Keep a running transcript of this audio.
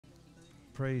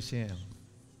Praise Him.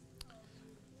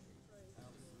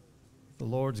 The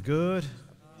Lord's good.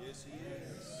 Yes, He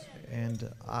is.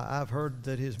 And I've heard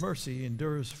that His mercy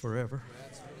endures forever.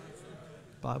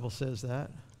 The Bible says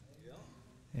that.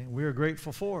 And we're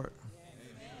grateful for it.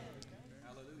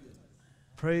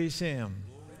 Praise Him.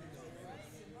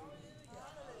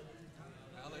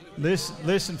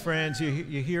 Listen, friends,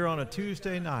 you're here on a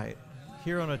Tuesday night.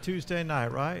 Here on a Tuesday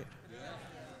night, right?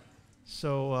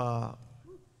 So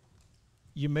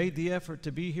you made the effort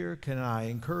to be here. Can I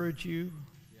encourage you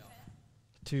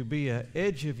to be an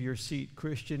edge of your seat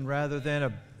Christian rather than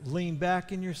a lean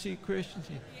back in your seat Christian?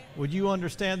 Would you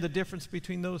understand the difference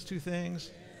between those two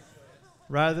things?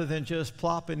 Rather than just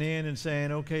plopping in and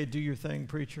saying, okay, do your thing,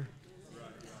 preacher.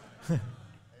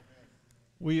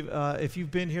 If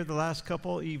you've been here the last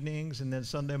couple evenings and then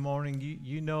Sunday morning,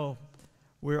 you know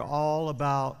we're all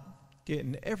about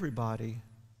getting everybody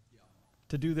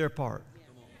to do their part.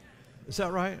 Is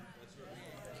that right?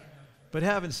 But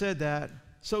having said that,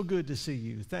 so good to see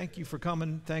you. Thank you for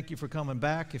coming. Thank you for coming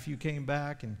back. If you came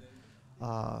back, and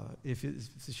if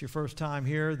it's your first time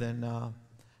here, then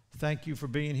thank you for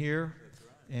being here.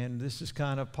 And this is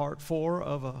kind of part 4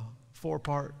 of a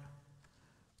 4-part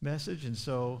message, and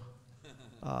so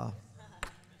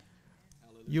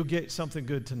you'll get something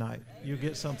good tonight. You'll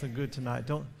get something good tonight.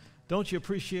 Don't you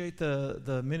appreciate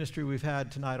the ministry we've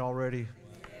had tonight already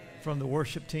from the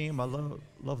worship team? I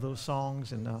love those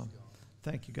songs, and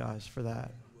thank you guys for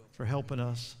that, for helping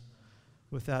us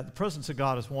with that. The presence of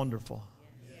God is wonderful.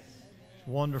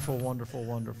 Wonderful, wonderful,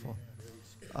 wonderful.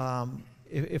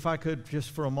 If I could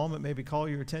just for a moment maybe call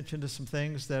your attention to some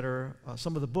things that are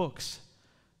some of the books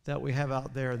that we have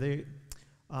out there.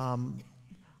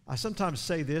 I sometimes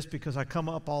say this because I come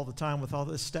up all the time with all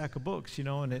this stack of books, you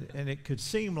know, and it could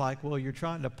seem like, well, you're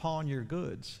trying to pawn your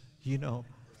goods, you know.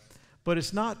 But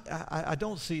it's not, I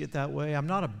don't see it that way. I'm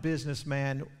not a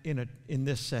businessman in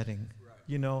this setting,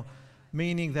 you know,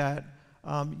 meaning that,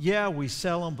 yeah, we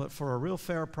sell them, but for a real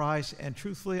fair price, and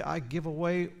truthfully, I give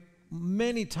away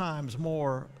many times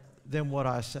more than what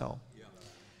I sell.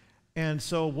 And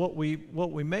so what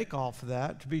we make off of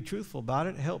that, to be truthful about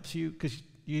it, helps you, because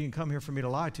you didn't come here for me to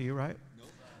lie to you, right? Nope.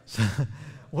 So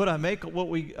what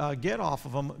we get off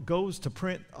of them goes to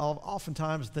print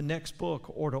oftentimes the next book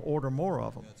or to order more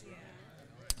of them. That's right.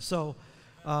 So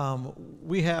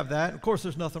we have that. Of course,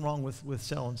 there's nothing wrong with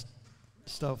selling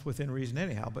stuff within reason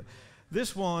anyhow, but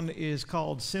this one is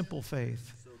called Simple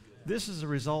Faith. This is a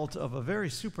result of a very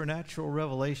supernatural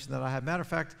revelation that I had. Matter of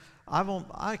fact, I don't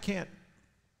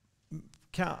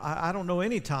know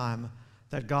any time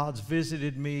that God's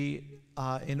visited me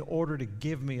in order to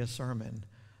give me a sermon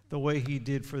the way He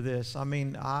did for this. I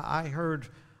mean, I heard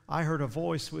a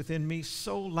voice within me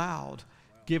so loud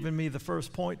giving me the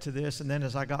first point to this, and then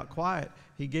as I got quiet,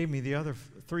 He gave me the other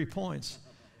 3 points.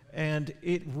 And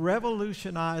it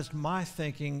revolutionized my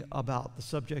thinking about the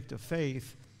subject of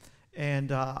faith.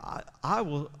 And I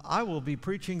will be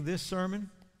preaching this sermon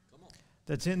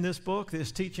that's in this book,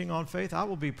 this teaching on faith. I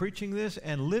will be preaching this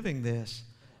and living this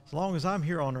as long as I'm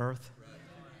here on earth.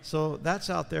 So that's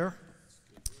out there.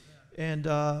 And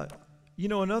you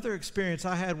know, another experience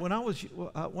I had when I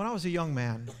was a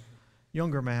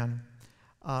younger man,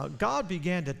 God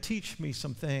began to teach me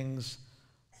some things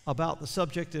about the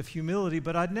subject of humility,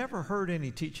 but I'd never heard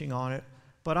any teaching on it.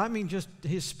 But I mean, just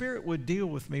His Spirit would deal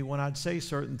with me when I'd say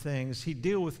certain things. He'd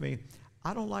deal with me.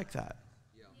 I don't like that.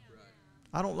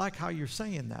 I don't like how you're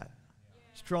saying that.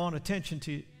 It's drawing attention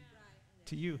to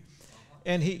you.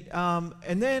 And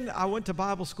and then I went to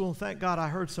Bible school, and thank God I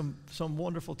heard some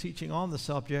wonderful teaching on the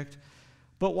subject.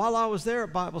 But while I was there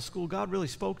at Bible school, God really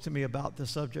spoke to me about the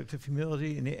subject of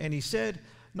humility, and He said,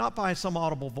 not by some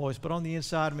audible voice, but on the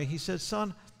inside of me, He said,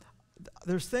 son,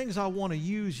 there's things I want to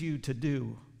use you to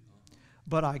do,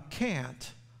 but I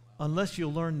can't unless you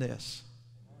learn this.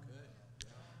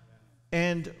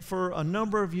 And for a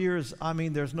number of years, I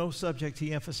mean, there's no subject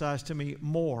He emphasized to me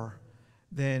more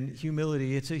than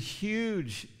humility. It's a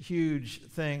huge, huge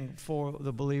thing for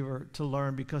the believer to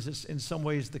learn, because it's in some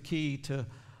ways the key to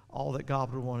all that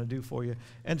God would want to do for you.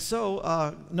 And so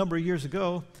a number of years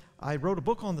ago, I wrote a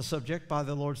book on the subject by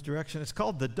the Lord's direction. It's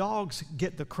called The Dogs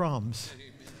Get the Crumbs,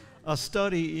 a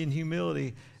study in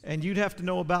humility. And you'd have to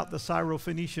know about the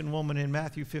Syrophoenician woman in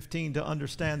Matthew 15 to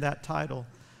understand that title.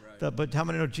 Right. But how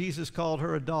many know Jesus called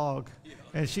her a dog? Yeah.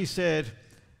 And she said,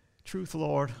 truth,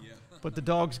 Lord. Yeah. But the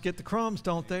dogs get the crumbs,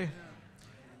 don't they?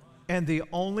 And the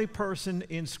only person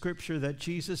in Scripture that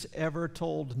Jesus ever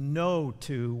told no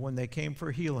to when they came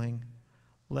for healing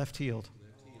left healed.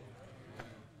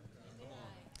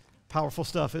 Powerful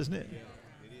stuff, isn't it?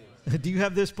 Do you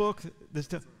have this book?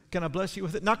 can I bless you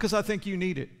with it? Not because I think you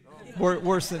need it.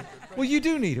 Worse than, well, you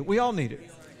do need it. We all need it.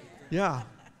 Yeah.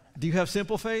 Do you have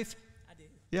simple faith? I do.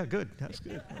 Yeah, good. That's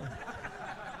good.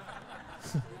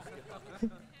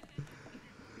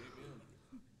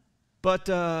 But,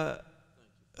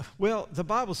 well, the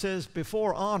Bible says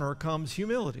before honor comes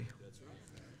humility.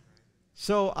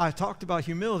 So I talked about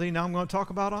humility. Now I'm going to talk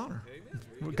about honor.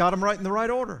 We got them right in the right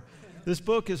order. This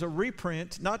book is a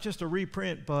reprint, not just a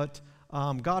reprint, but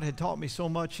God had taught me so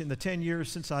much in the 10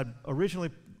 years since I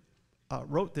originally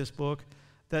wrote this book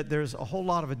that there's a whole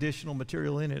lot of additional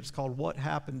material in it. It's called What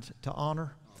Happened to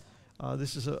Honor.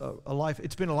 This is a life,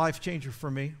 it's been a life changer for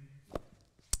me,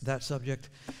 that subject.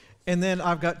 And then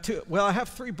I've got I have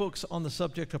 3 books on the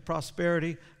subject of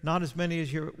prosperity, not as many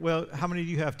as how many do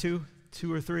you have? 2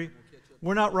 or 3?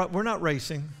 We're not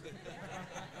racing.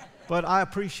 But I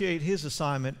appreciate his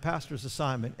assignment, pastor's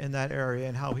assignment in that area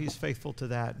and how he's faithful to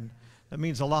that. And that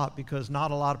means a lot because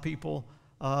not a lot of people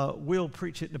will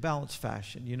preach it in a balanced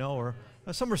fashion, or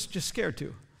some are just scared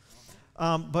to.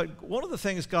 But one of the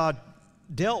things God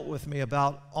dealt with me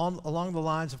about along the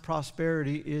lines of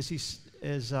prosperity is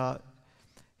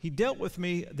he dealt with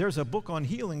me. There's a book on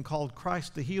healing called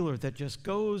Christ the Healer that just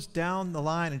goes down the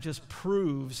line and just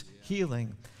proves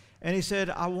healing. And he said,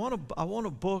 I want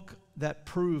a book that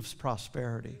proves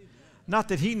prosperity. Not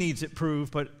that he needs it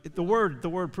proved, but the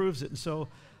word proves it. And so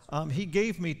he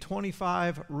gave me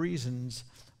 25 reasons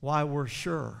why we're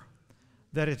sure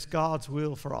that it's God's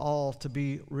will for all to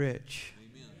be rich.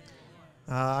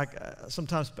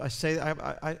 Sometimes I say,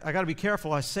 I got to be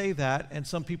careful. I say that, and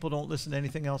some people don't listen to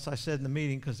anything else I said in the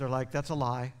meeting because they're like, that's a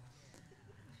lie.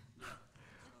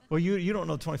 Well, you don't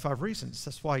know 25 reasons.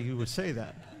 That's why you would say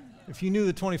that. If you knew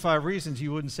the 25 reasons,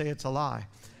 you wouldn't say it's a lie.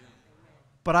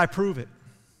 But I prove it.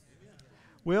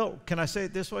 Well, can I say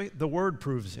it this way? The Word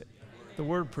proves it. The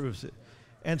Word proves it.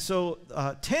 And so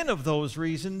 10 of those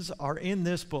reasons are in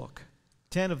this book,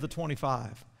 10 of the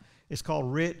 25. It's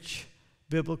called Rich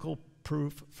Biblical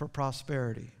Proof for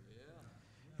Prosperity.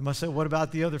 You must say, what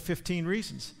about the other 15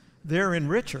 reasons? They're in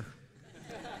richer.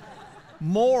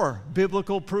 More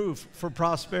biblical proof for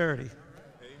prosperity.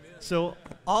 So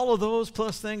all of those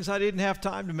plus things I didn't have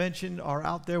time to mention are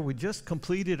out there. We just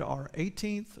completed our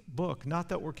 18th book. Not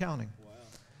that we're counting,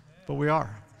 but we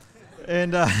are.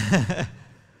 And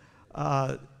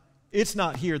it's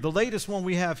not here. The latest one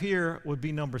we have here would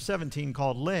be number 17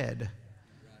 called Lead.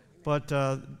 But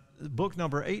book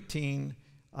number 18,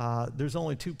 there's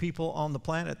only 2 people on the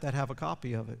planet that have a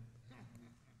copy of it.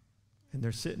 And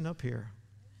they're sitting up here.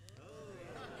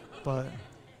 But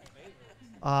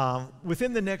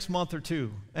within the next month or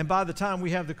 2, and by the time we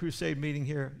have the crusade meeting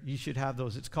here, you should have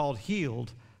those. It's called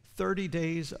Healed, 30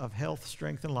 Days of Health,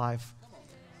 Strength, and Life.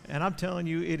 And I'm telling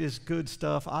you, it is good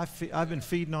stuff. I've been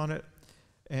feeding on it,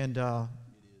 and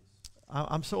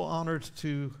I'm so honored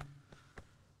to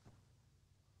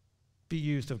be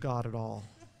used of God at all.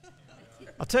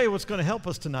 I'll tell you what's going to help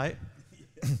us tonight,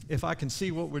 if I can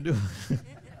see what we're doing.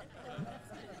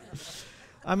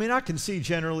 I mean, I can see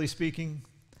generally speaking,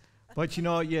 but you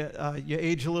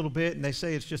age a little bit, and they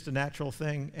say it's just a natural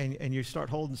thing, and you start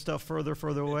holding stuff further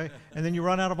away, and then you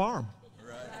run out of arm.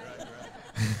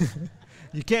 Right.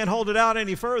 You can't hold it out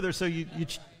any further, so you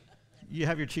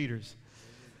have your cheaters.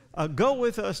 Go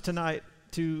with us tonight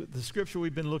to the scripture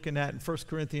we've been looking at in 1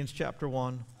 Corinthians chapter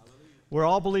 1. We're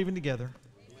all believing together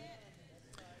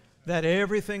that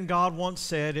everything God once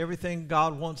said, everything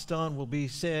God once done will be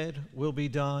said, will be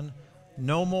done.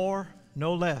 No more,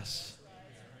 no less.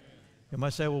 You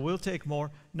might say, well, we'll take more.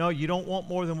 No, you don't want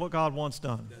more than what God wants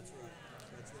done.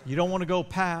 You don't want to go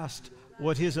past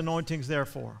what His anointing's there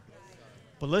for.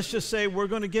 But let's just say we're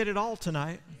going to get it all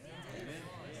tonight.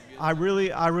 I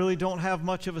really don't have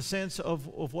much of a sense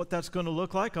of what that's going to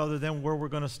look like other than where we're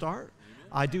going to start.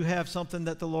 I do have something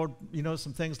that the Lord,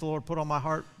 some things the Lord put on my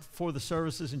heart for the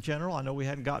services in general. I know we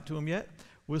hadn't got to them yet.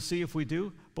 We'll see if we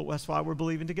do, but that's why we're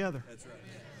believing together. That's right.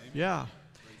 Yeah.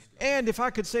 And if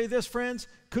I could say this, friends,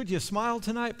 could you smile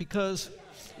tonight? Because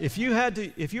if you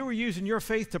were using your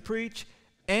faith to preach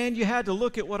and you had to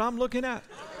look at what I'm looking at,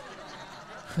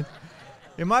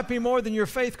 it might be more than your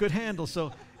faith could handle.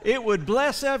 So it would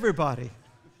bless everybody,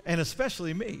 and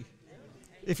especially me,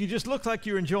 if you just looked like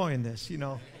you're enjoying this,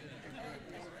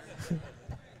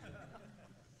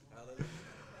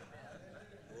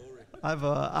 I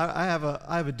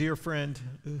have a dear friend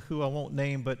who I won't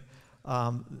name, but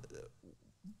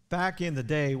back in the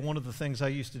day, one of the things I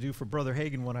used to do for Brother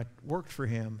Hagin when I worked for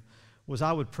him was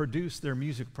I would produce their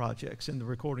music projects in the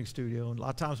recording studio. And a lot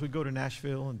of times we'd go to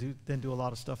Nashville and do a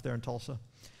lot of stuff there in Tulsa.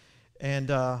 And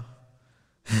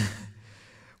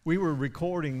we were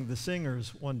recording the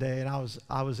singers one day, and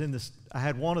I was in this. I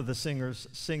had one of the singers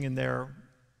singing their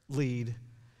lead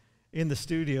in the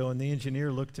studio, and the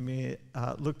engineer looked at me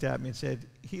and said,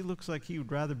 "He looks like he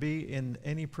would rather be in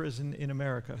any prison in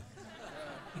America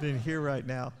than here right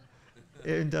now."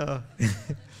 And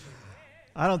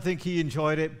I don't think he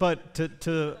enjoyed it, but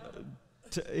to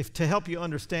help you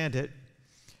understand it,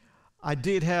 I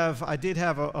did have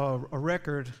a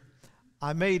record.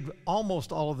 I made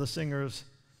almost all of the singers,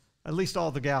 at least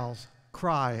all the gals,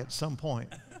 cry at some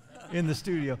point in the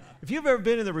studio. If you've ever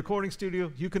been in the recording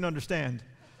studio, you can understand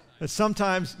that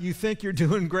sometimes you think you're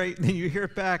doing great, and then you hear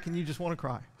it back, and you just want to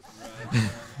cry.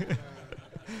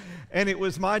 And it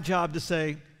was my job to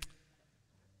say,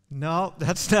 "No,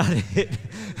 that's not it.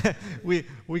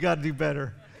 we got to do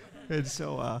better." And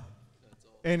so,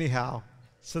 anyhow,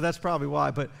 so that's probably why.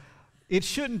 But it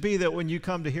shouldn't be that when you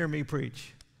come to hear me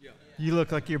preach, you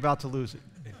look like you're about to lose it.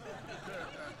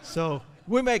 So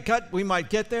we might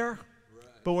get there,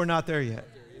 but we're not there yet.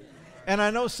 And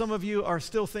I know some of you are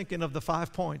still thinking of the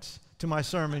 5 points to my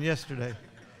sermon yesterday.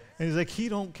 And he's like, "He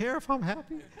don't care if I'm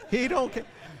happy. He don't care."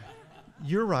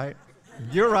 You're right.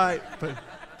 You're right.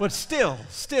 But still,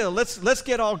 let's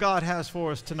get all God has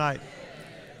for us tonight.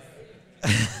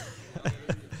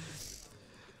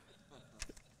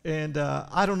 And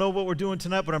I don't know what we're doing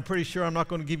tonight, but I'm pretty sure I'm not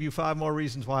going to give you 5 more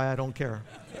reasons why I don't care.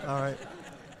 All right?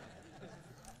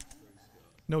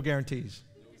 No guarantees.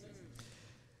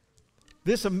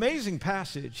 This amazing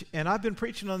passage, and I've been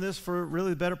preaching on this for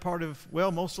really the better part of,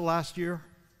 most of last year,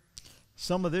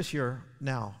 some of this year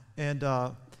now, and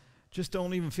just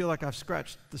don't even feel like I've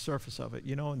scratched the surface of it.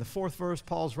 You know, in the 4th verse,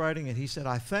 Paul's writing, and he said,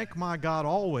 "I thank my God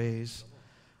always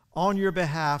on your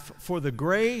behalf for the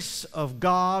grace of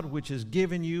God which is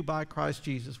given you by Christ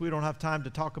Jesus." We don't have time to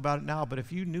talk about it now, but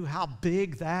if you knew how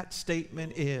big that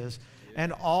statement is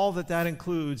and all that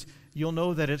includes, you'll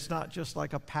know that it's not just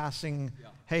like a passing,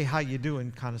 "Hey, how you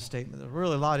doing?" kind of statement. There's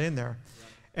really a lot in there.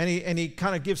 And he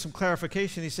kind of gives some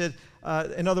clarification. He said,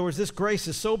 in other words, this grace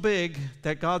is so big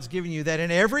that God's given you that in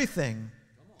everything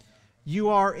you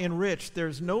are enriched.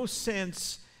 There's no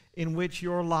sense in which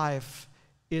your life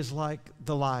is like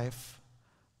the life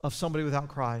of somebody without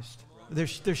Christ. There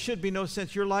should be no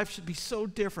sense. Your life should be so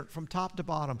different from top to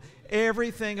bottom.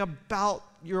 Everything about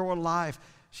your life.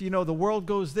 So, the world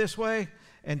goes this way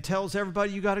and tells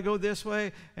everybody you got to go this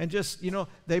way, and just,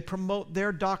 they promote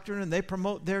their doctrine and they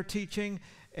promote their teaching,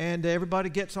 and everybody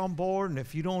gets on board, and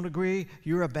if you don't agree,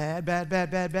 you're a bad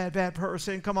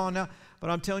person. Come on now. But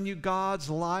I'm telling you, God's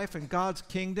life and God's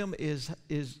kingdom is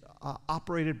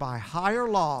operated by higher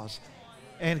laws,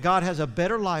 and God has a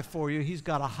better life for you. He's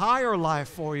got a higher life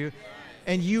for you,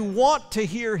 and you want to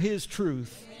hear His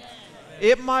truth.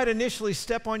 It might initially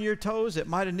step on your toes. It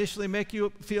might initially make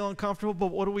you feel uncomfortable, but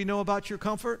what do we know about your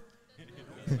comfort?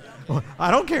 Well,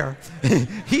 I don't care.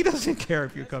 He doesn't care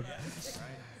if you're comfortable.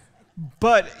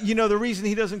 But, the reason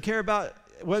He doesn't care about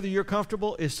whether you're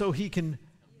comfortable is so He can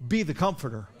be the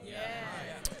comforter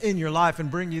in your life and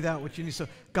bring you that what you need. So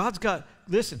God's got,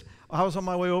 listen, I was on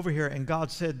my way over here, and God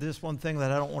said this one thing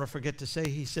that I don't want to forget to say.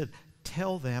 He said,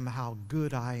 "Tell them how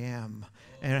good I am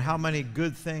and how many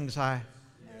good things I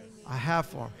have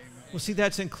for them." Well, see,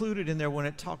 that's included in there when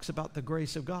it talks about the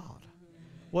grace of God.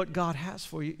 What God has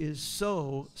for you is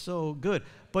so, so good.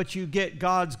 But you get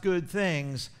God's good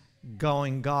things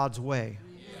going God's way.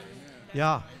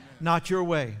 Yeah, not your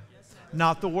way,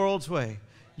 not the world's way.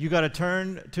 You got to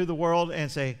turn to the world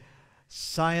and say,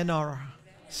 "Sayonara,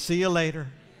 see you later,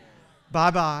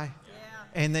 bye-bye."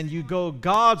 And then you go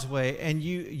God's way, and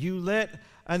you let,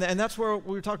 and that's where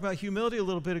we were talking about humility a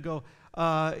little bit ago.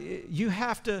 You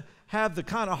have to have the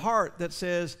kind of heart that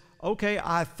says, "Okay,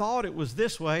 I thought it was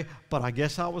this way, but I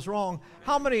guess I was wrong."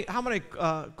 How many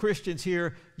Christians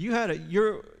here,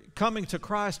 you're coming to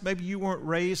Christ, maybe you weren't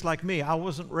raised like me. I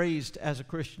wasn't raised as a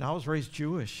Christian. I was raised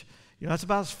Jewish. That's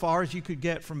about as far as you could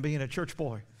get from being a church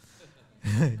boy.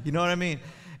 You know what I mean?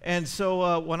 And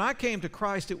so when I came to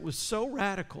Christ, it was so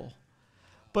radical.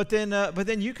 But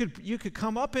then you could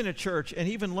come up in a church and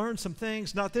even learn some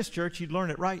things. Not this church, you'd learn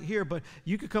it right here, but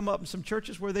you could come up in some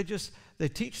churches where they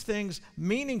teach things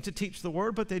meaning to teach the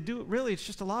word, but it's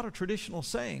just a lot of traditional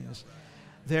sayings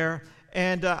there.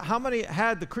 And how many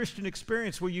had the Christian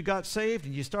experience where you got saved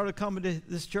and you started coming to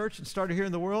this church and started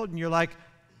hearing the world, and you're like,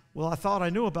 "Well, I thought I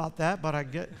knew about that, but I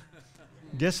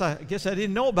guess I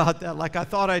didn't know about that like I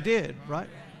thought I did," right?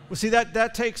 Well, see,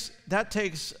 that takes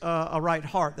a right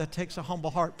heart. That takes a humble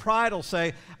heart. Pride will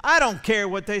say, "I don't care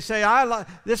what they say.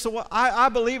 I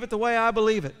believe it the way I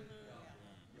believe it."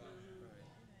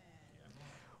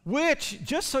 Which,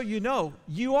 just so you know,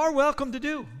 you are welcome to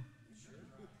do.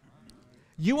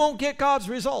 You won't get God's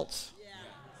results.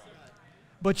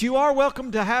 But you are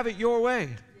welcome to have it your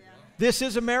way. This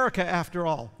is America, after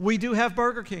all. We do have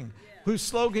Burger King, whose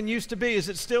slogan used to be, is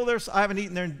it still there? I haven't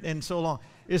eaten there in so long.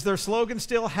 Is their slogan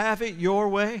still, have it your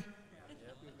way?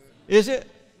 Is it?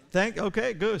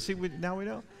 Okay, good. See, now we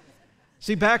know.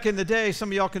 See, back in the day, some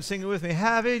of y'all can sing it with me.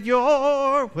 Have it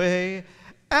your way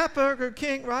at Burger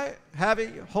King, right? Have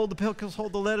it, hold the pickles,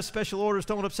 hold the lettuce, special orders,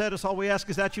 don't upset us. All we ask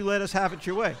is that you let us have it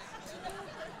your way.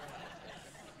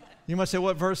 You might say,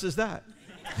 what verse is that?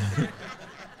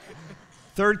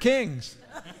 3 Kings.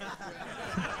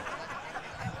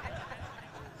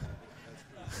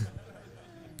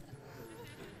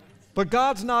 But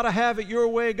God's not a have it your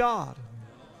way God.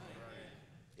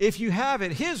 If you have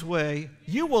it His way,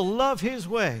 you will love His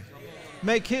way.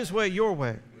 Make His way your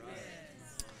way.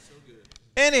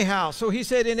 Anyhow, so he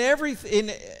said, in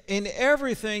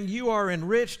everything you are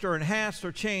enriched or enhanced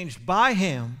or changed by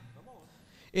Him,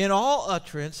 in all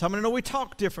utterance. How many know we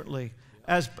talk differently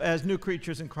as new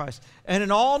creatures in Christ? And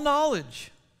in all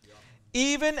knowledge,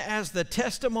 even as the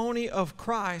testimony of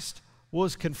Christ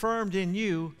was confirmed in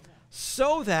you,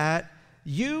 so that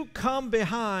you come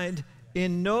behind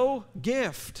in no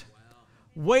gift,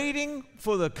 waiting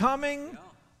for the coming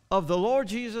of the Lord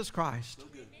Jesus Christ.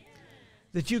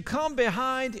 That you come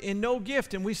behind in no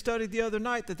gift. And we studied the other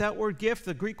night that word gift,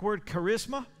 the Greek word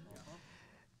charisma,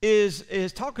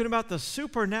 is talking about the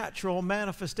supernatural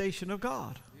manifestation of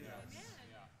God.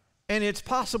 And it's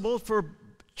possible for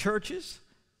churches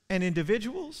and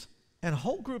individuals and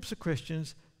whole groups of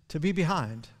Christians to be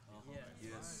behind.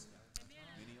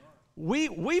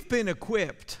 We've been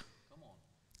equipped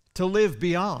to live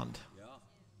beyond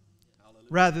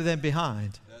rather than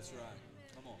behind.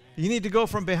 You need to go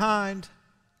from behind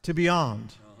to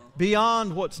beyond.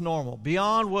 Beyond what's normal.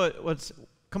 Beyond what's,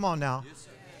 come on now.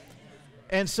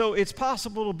 And so it's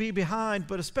possible to be behind,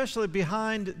 but especially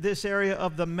behind this area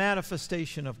of the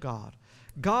manifestation of God.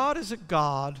 God is a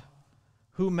God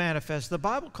who manifests. The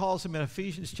Bible calls Him in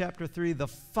Ephesians chapter 3 the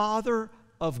Father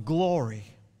of glory.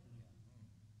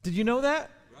 Did you know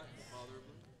that?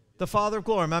 The Father of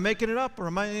glory. Am I making it up or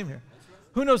am I in here?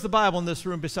 Who knows the Bible in this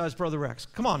room besides Brother Rex?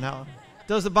 Come on now.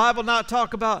 Does the Bible not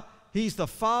talk about He's the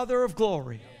Father of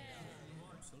glory?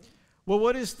 Well,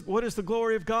 what is the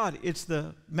glory of God? It's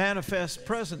the manifest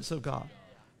presence of God.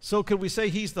 So could we say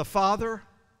He's the Father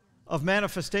of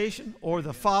manifestation, or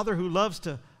the Father who loves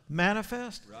to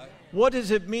manifest? Right. What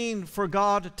does it mean for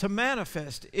God to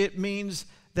manifest? It means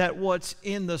that what's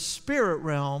in the spirit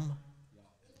realm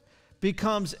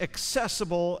becomes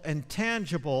accessible and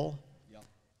tangible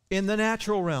in the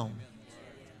natural realm.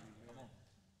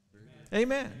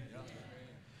 Amen.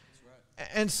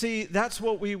 And see, that's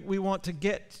what we want to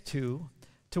get to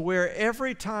where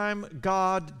every time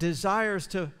God desires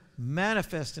to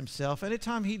manifest Himself,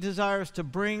 anytime He desires to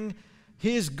bring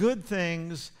His good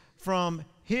things from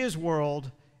His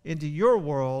world into your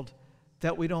world,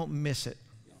 that we don't miss it,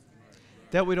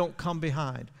 that we don't come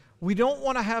behind. We don't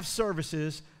want to have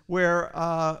services where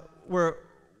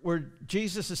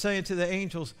Jesus is saying to the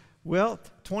angels, well,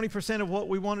 20% of what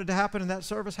we wanted to happen in that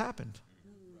service happened.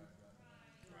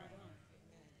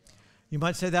 You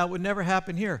might say that would never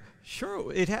happen here.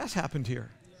 Sure, it has happened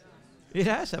here. It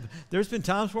has happened. There's been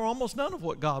times where almost none of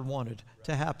what God wanted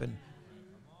to happen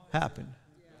happened.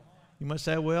 You might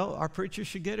say, well, our preacher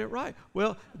should get it right.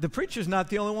 Well, the preacher's not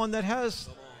the only one that has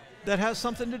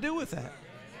something to do with that.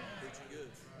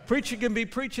 Preacher can be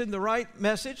preaching the right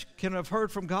message, can have heard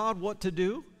from God what to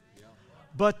do.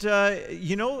 But,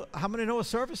 you know, how many know a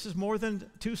service is more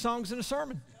than 2 songs and a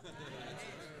sermon?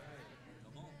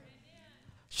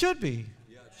 Should be.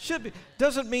 Should be.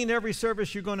 Doesn't mean every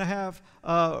service you're going to have,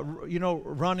 you know,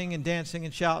 running and dancing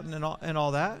and shouting and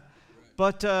all that.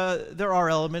 But there are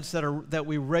elements that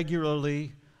we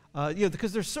regularly, you know,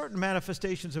 because there's certain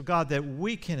manifestations of God that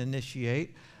we can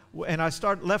initiate. And I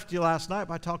left you last night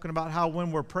by talking about how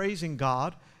when we're praising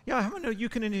God, yeah, how many know you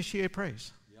can initiate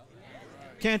praise?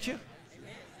 Can't you?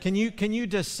 Can you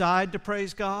decide to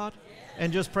praise God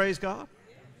and just praise God?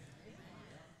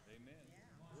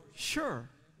 Sure.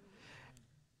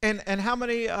 And how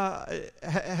many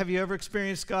have you ever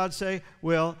experienced God say,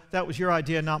 well, that was your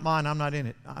idea, not mine. I'm not in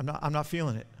it. I'm not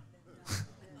feeling it.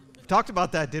 Talked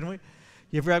about that, didn't we?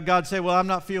 You ever have God say, well, I'm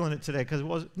not feeling it today because it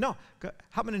wasn't? No.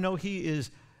 How many know He is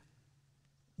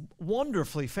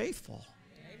wonderfully faithful?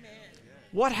 Amen.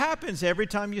 What happens every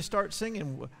time you start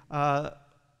singing that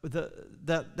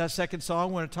second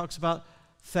song when it talks about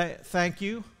thank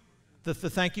you, the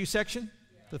thank you section?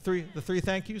 The three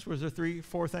thank yous. Was there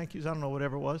 4 thank yous? I don't know,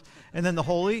 whatever it was. And then the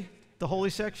holy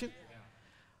section.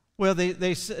 Well,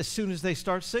 as soon as they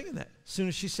start singing that, as soon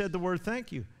as she said the word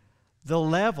thank you, the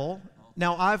level.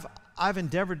 Now, I've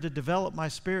endeavored to develop my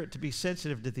spirit to be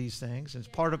sensitive to these things. It's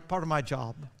part of my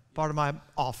job, part of my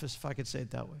office, if I could say it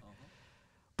that way.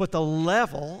 But the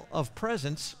level of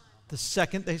presence, the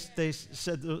second they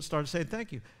started saying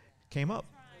thank you, came up.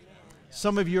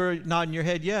 Some of you are nodding your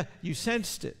head, yeah, you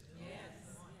sensed it.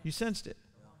 You sensed it.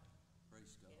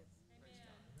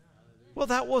 Well,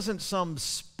 that wasn't some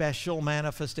special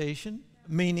manifestation,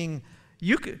 meaning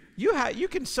you can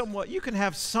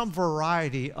have some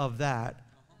variety of that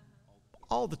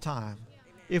all the time.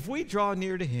 If we draw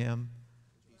near to him,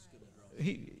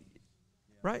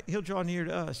 he'll draw near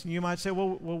to us. And you might say,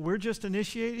 well, we're just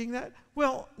initiating that.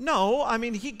 Well, no, I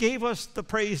mean, he gave us the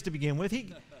praise to begin with.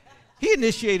 He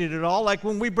initiated it all, like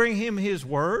when we bring him his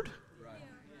word.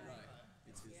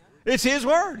 It's his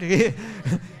word.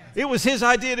 It was his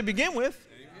idea to begin with.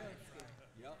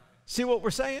 See what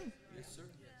we're saying?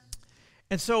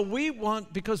 And so we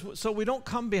don't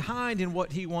come behind in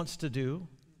what he wants to do.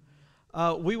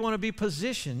 We want to be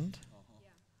positioned.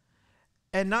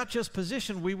 And not just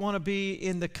positioned, we want to be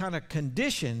in the kind of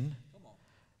condition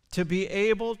to be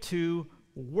able to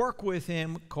work with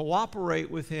him,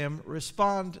 cooperate with him,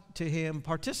 respond to him,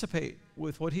 participate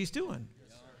with what he's doing.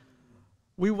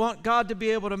 We want God to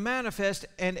be able to manifest,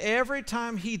 and every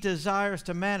time he desires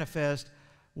to manifest,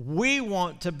 we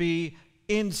want to be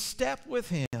in step with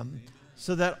him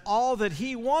so that all that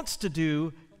he wants to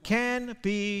do can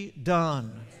be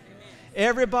done.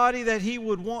 Everybody that he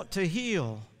would want to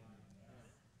heal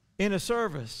in a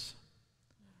service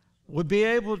would be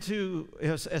able to,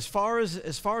 as far as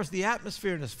the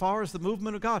atmosphere and as far as the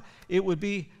movement of God, it would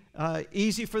be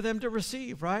easy for them to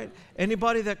receive, right?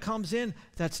 Anybody that comes in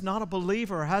that's not a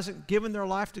believer or hasn't given their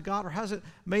life to God or hasn't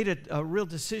made a real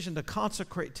decision to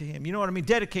consecrate to him, you know what I mean,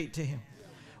 dedicate to him.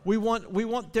 We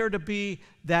want there to be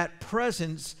that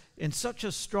presence in such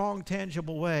a strong,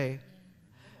 tangible way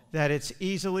that it's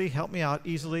easily, help me out,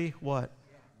 easily what?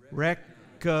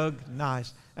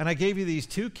 Recognized. And I gave you these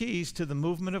two keys to the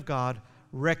movement of God: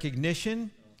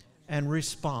 recognition and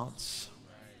response.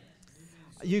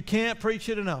 You can't preach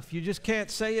it enough. You just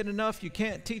can't say it enough. You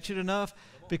can't teach it enough,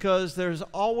 because there's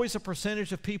always a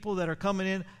percentage of people that are coming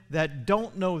in that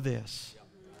don't know this.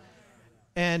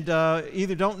 And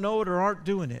either don't know it or aren't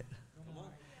doing it.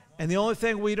 And the only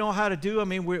thing we know how to do, I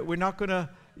mean, we're not going to,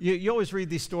 you always read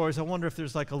these stories. I wonder if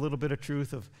there's like a little bit of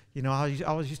truth of, you know, I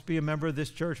always used to be a member of this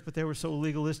church, but they were so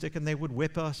legalistic and they would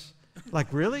whip us.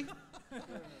 Like, really?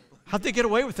 How'd they get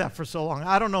away with that for so long?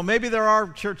 I don't know. Maybe there are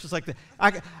churches like that.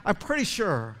 I'm pretty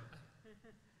sure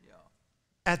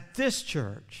at this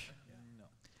church,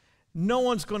 no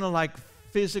one's going to like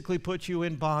physically put you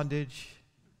in bondage.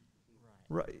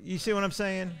 Right. You see what I'm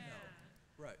saying?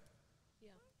 Right.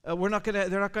 They're not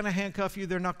going to handcuff you.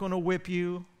 They're not going to whip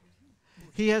you.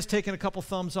 He has taken a couple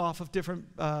thumbs off of different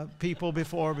people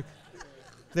before.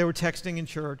 They were texting in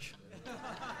church.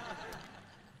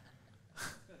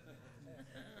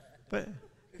 But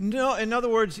no, in other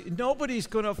words, nobody's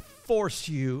going to force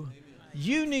you.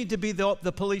 You need to be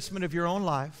the policeman of your own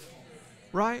life,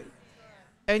 right?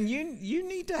 And you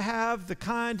need to have the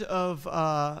kind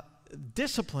of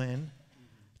discipline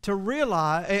to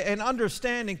realize, and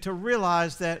understanding to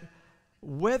realize that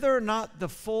whether or not the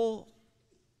full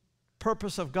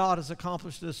purpose of God is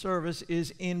accomplished in the service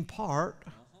is in part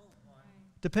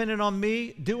dependent on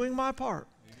me doing my part.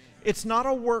 It's not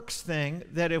a works thing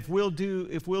that if we'll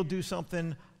do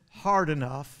something hard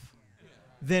enough,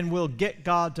 then we'll get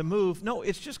God to move. No,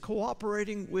 it's just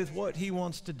cooperating with what he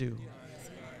wants to do.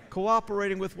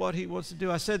 Cooperating with what he wants to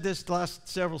do. I said this last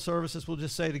several services. We'll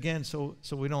just say it again so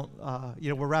we don't,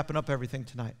 we're wrapping up everything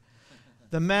tonight.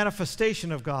 The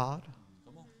manifestation of God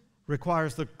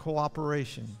requires the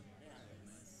cooperation.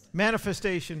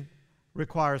 Manifestation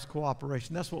requires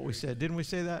cooperation. That's what we said. Didn't we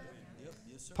say that?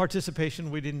 Participation,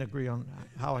 we didn't agree on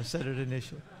how I said it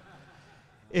initially.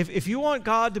 If you want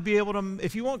God to be able to,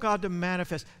 if you want God to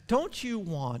manifest, don't you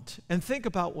want, and think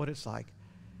about what it's like.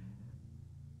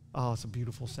 Oh, it's a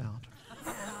beautiful sound.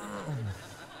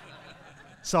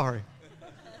 Sorry.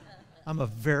 I'm a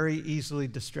very easily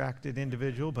distracted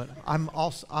individual, but I'm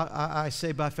also, I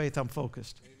say by faith I'm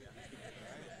focused.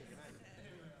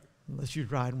 Unless you're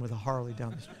riding with a Harley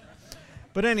down the street.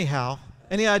 But anyhow,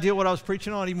 any idea what I was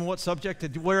preaching on, even what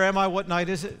subject? Where am I? What night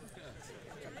is it?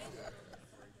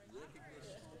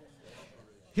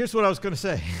 Here's what I was going to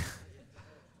say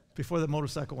before the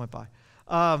motorcycle went by.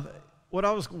 What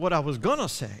I was going to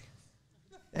say,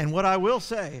 and what I will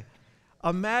say,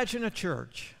 imagine a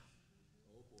church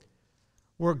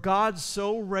where God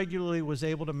so regularly was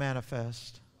able to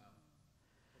manifest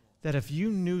that if you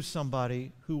knew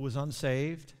somebody who was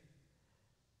unsaved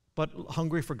but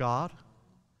hungry for God,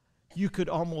 you could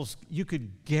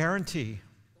guarantee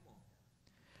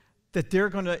that they're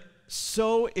going to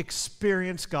so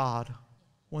experience God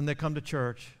when they come to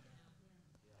church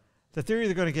that they're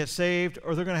either going to get saved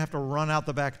or they're going to have to run out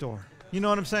the back door. You know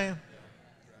what I'm saying?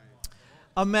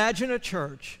 Imagine a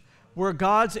church where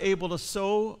God's able to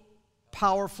so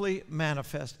powerfully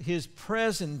manifest His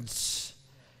presence.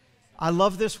 I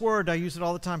love this word. I use it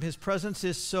all the time. His presence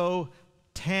is so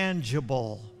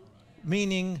tangible,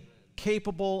 meaning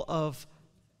capable of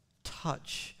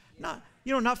touch. Not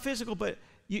physical, but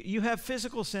you have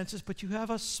physical senses, but you have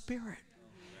a spirit.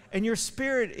 And your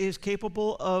spirit is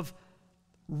capable of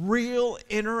real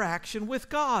interaction with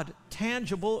God,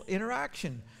 tangible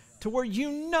interaction, to where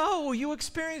you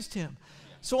experienced Him.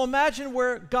 So imagine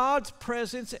where God's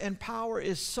presence and power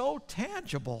is so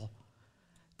tangible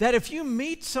that if you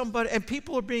meet somebody, and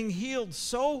people are being healed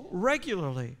so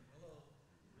regularly,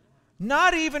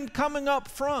 not even coming up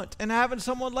front and having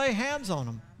someone lay hands on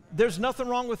them. There's nothing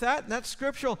wrong with that, and that's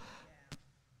scriptural.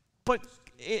 But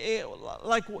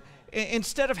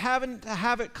instead of having to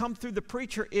have it come through the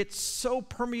preacher, it's so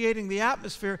permeating the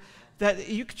atmosphere that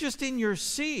you could just in your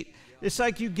seat. It's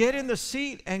like you get in the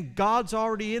seat and God's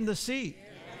already in the seat.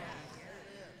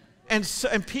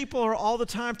 And people are all the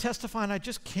time testifying, I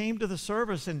just came to the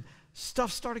service and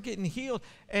stuff started getting healed.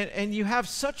 And you have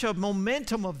such a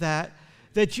momentum of that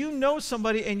you know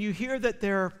somebody and you hear that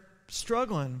they're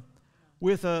struggling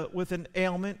with an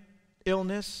ailment,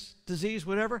 illness, disease,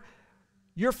 whatever.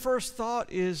 Your first thought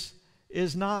is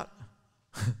not,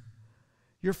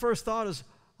 your first thought is,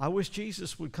 I wish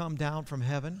Jesus would come down from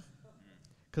heaven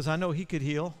because I know He could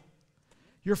heal.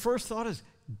 Your first thought is,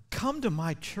 come to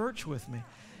my church with me.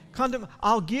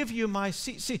 I'll give you my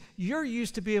seat. See, you're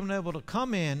used to being able to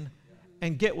come in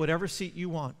and get whatever seat you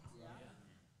want.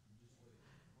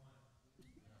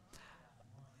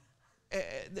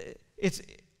 It's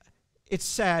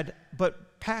sad,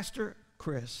 but Pastor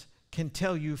Chris can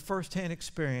tell you firsthand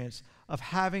experience of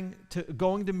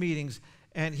going to meetings,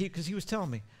 and because he was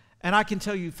telling me, and I can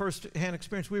tell you firsthand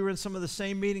experience. We were in some of the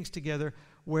same meetings together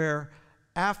where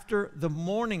after the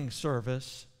morning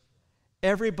service,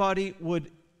 everybody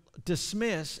would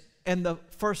dismiss, and the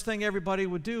first thing everybody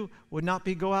would do would not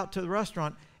be go out to the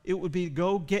restaurant. It would be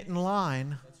go get in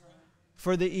line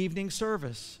for the evening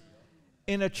service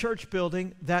in a church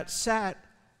building that sat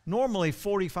normally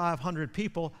 4,500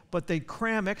 people, but they'd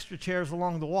cram extra chairs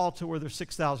along the wall to where there's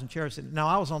 6,000 chairs in it. Now,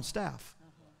 I was on staff.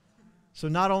 So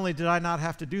not only did I not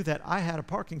have to do that, I had a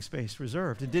parking space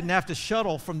reserved and didn't have to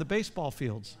shuttle from the baseball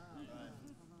fields.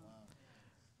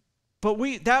 But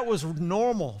that was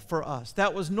normal for us.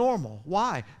 That was normal.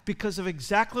 Why? Because of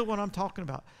exactly what I'm talking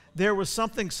about. There was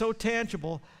something so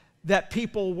tangible that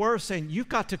people were saying, you've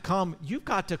got to come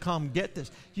get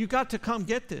this. You've got to come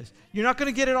get this. You're not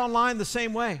going to get it online the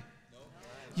same way.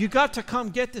 You got to come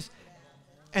get this.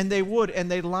 And they would, and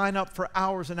they'd line up for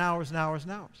hours and hours and hours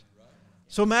and hours.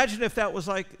 So imagine if that was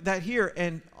like that here,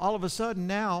 and all of a sudden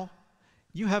now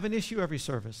you have an issue every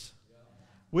service,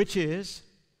 which is,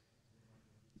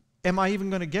 am I even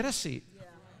going to get a seat? Yeah.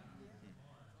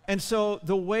 And so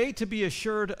the way to be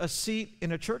assured a seat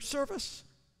in a church service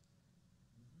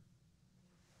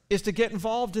is to get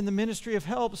involved in the ministry of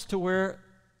helps to where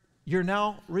you're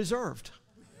now reserved.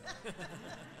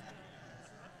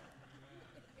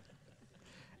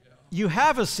 You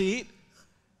have a seat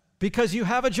because you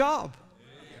have a job.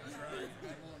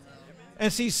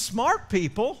 And see, smart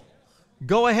people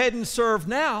go ahead and serve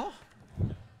now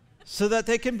so that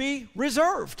they can be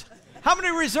reserved. How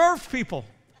many reserved people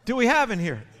do we have in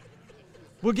here?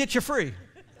 We'll get you free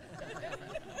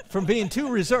from being too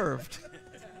reserved.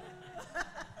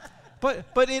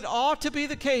 But it ought to be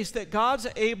the case that God's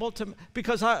able to,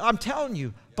 because I'm telling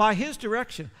you, by His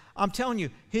direction, I'm telling you,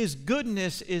 His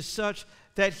goodness is such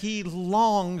that He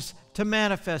longs to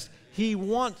manifest. He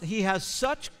has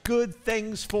such good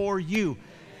things for you.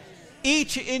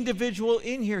 Each individual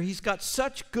in here, He's got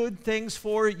such good things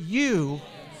for you.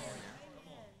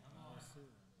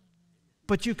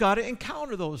 But you've got to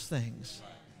encounter those things.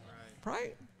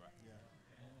 Right?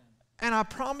 And I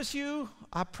promise you,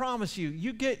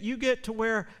 you get to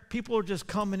where people are just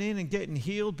coming in and getting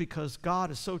healed because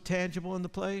God is so tangible in the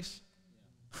place.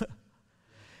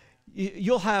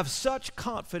 You'll have such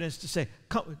confidence to say,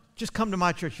 just come to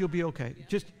my church, you'll be okay.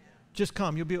 Just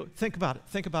come, you'll be okay. Think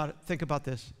about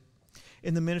this.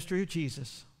 In the ministry of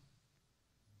Jesus,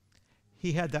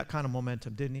 He had that kind of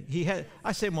momentum, didn't He?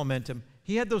 I say momentum,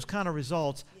 He had those kind of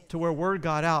results to where word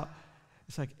got out.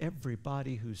 It's like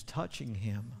everybody who's touching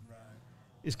Him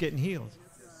is getting healed.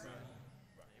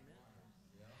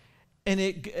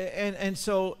 And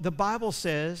so the Bible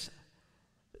says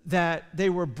that they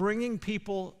were bringing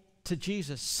people to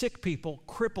Jesus, sick people,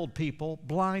 crippled people,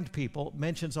 blind people,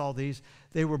 mentions all these.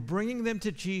 They were bringing them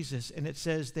to Jesus, and it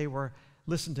says they were,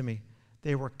 listen to me,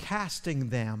 they were casting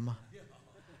them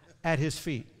at his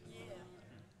feet.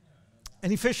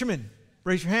 Any fishermen?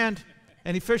 Raise your hand.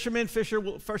 Any fishermen,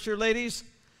 fisher ladies,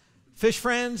 fish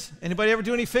friends? Anybody ever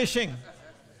do any fishing?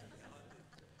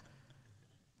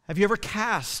 Have you ever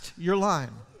cast your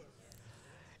line?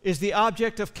 Is the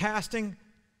object of casting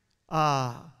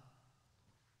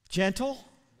gentle?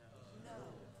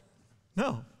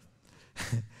 No.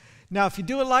 Now, if you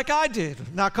do it like I did,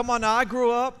 now come on, now I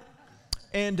grew up,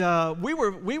 and we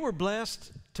were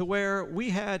blessed to where we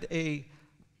had a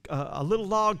little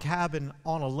log cabin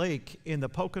on a lake in the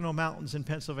Pocono Mountains in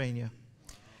Pennsylvania,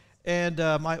 and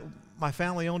my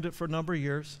family owned it for a number of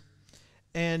years,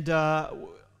 and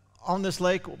on this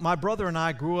lake, my brother and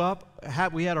I grew up.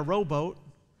 We had a rowboat,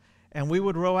 and we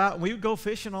would row out, and we would go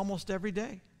fishing almost every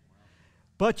day.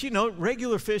 But, you know,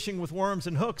 regular fishing with worms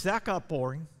and hooks, that got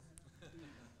boring.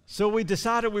 So we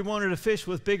decided we wanted to fish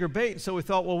with bigger bait. So we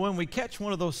thought, well, when we catch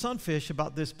one of those sunfish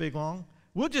about this big long,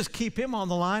 we'll just keep him on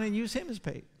the line and use him as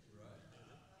bait.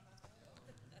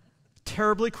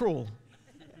 Terribly cruel.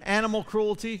 Animal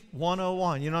cruelty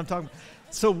 101. You know what I'm talking about?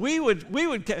 So we would,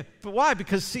 but why?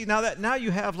 Because see, now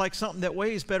you have like something that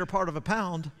weighs better part of a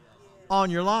pound on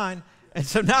your line. And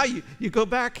so now you go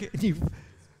back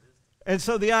and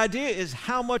so the idea is,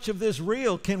 how much of this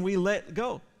reel can we let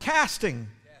go? Casting.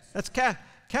 That's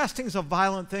casting is a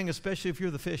violent thing, especially if you're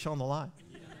the fish on the line.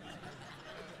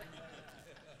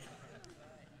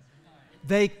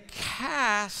 They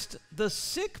cast the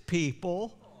sick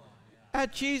people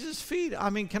at Jesus' feet. I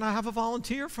mean, can I have a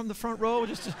volunteer from the front row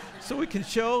so we can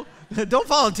show? Don't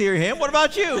volunteer him. What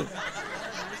about you?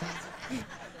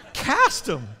 Cast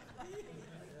them.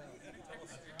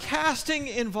 Casting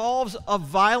involves a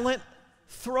violent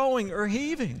throwing or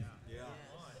heaving.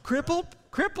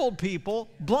 Crippled people,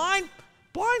 blind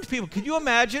people. Can you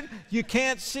imagine? You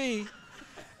can't see,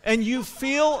 and you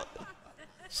feel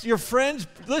your friends.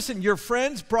 Listen, your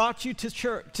friends brought you to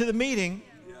church, to the meeting.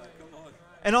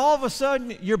 And all of a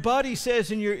sudden, your buddy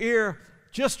says in your ear,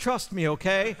 just trust me,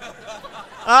 okay?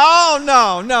 Oh,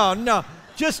 no.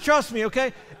 Just trust me,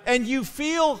 okay? And you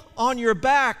feel on your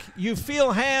back, you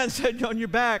feel hands on your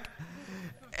back,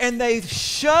 and they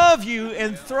shove you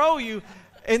and throw you.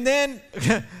 And then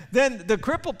the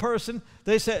crippled person,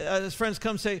 they say, his friends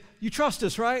come say, you trust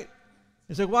us, right?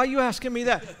 He's like, why are you asking me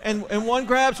that? And one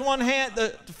grabs one hand,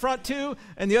 the front two,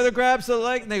 and the other grabs the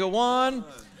leg, and they go, 1,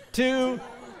 2,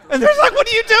 and they're like, what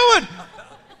are you doing?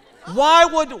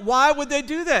 Why would they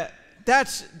do that?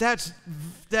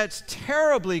 That's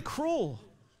terribly cruel.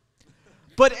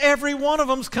 But every one of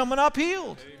them's coming up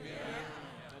healed.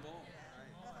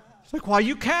 It's like, why are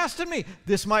you casting me?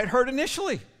 This might hurt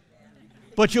initially,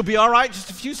 but you'll be all right just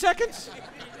a few seconds.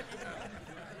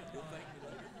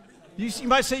 You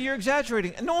might say you're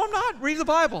exaggerating. No, I'm not. Read the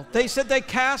Bible. They said they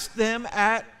cast them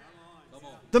at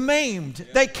the maimed.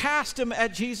 They cast them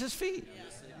at Jesus' feet.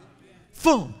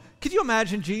 Boom. Could you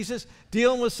imagine Jesus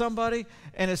dealing with somebody,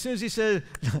 and as soon as he said,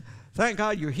 thank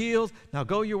God you're healed, now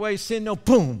go your way, sin no,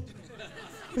 boom.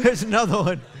 There's another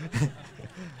one.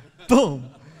 Boom.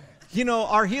 You know,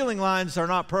 our healing lines are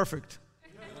not perfect,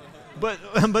 but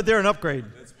they're an upgrade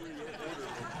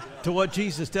to what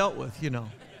Jesus dealt with, you know.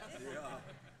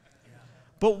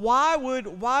 But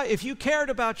why, if you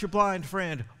cared about your blind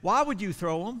friend, why would you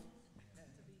throw him?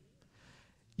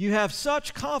 You have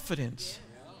such confidence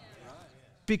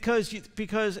because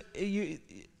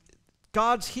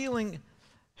God's healing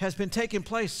has been taking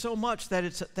place so much that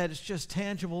it's just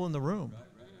tangible in the room.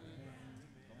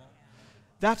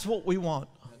 That's what we want.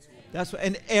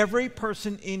 And every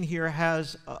person in here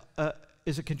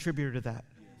is a contributor to that.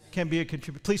 Can be a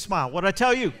contributor. Please smile. What did I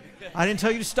tell you? I didn't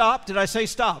tell you to stop. Did I say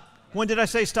stop? When did I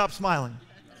say stop smiling?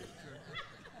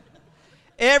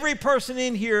 Every person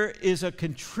in here is a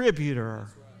contributor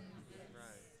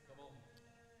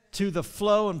to the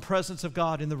flow and presence of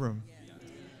God in the room.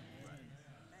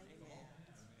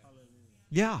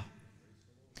 Yeah.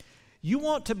 You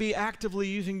want to be actively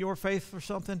using your faith for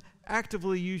something?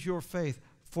 Actively use your faith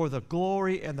for the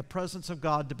glory and the presence of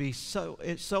God to be so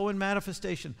in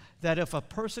manifestation that if a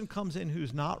person comes in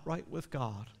who's not right with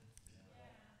God,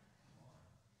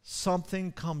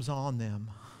 something comes on them.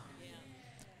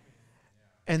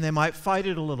 And they might fight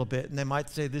it a little bit, and they might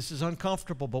say, this is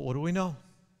uncomfortable, but what do we know?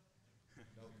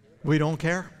 We don't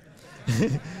care.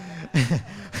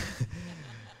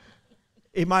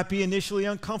 It might be initially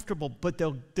uncomfortable, but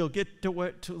they'll get to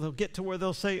where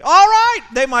they'll say, all right.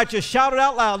 They might just shout it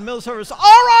out loud in the middle of the service, all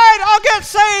right, I'll get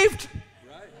saved.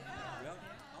 Right. Yep.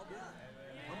 I'll do it.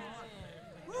 Come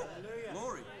on.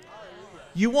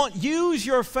 Glory. Use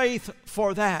your faith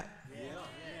for that. Yeah.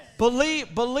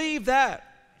 Believe that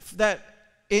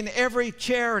in every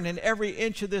chair and in every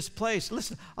inch of this place.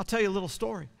 Listen, I'll tell you a little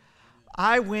story.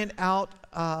 I went out,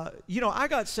 I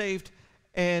got saved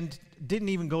and didn't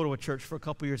even go to a church for a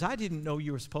couple years. I didn't know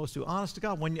you were supposed to. Honest to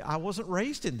God, I wasn't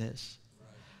raised in this. Right.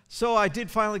 So I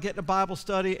did finally get in a Bible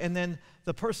study, and then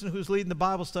the person who's leading the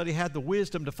Bible study had the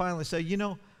wisdom to finally say,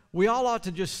 we all ought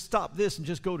to just stop this and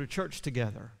just go to church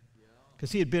together.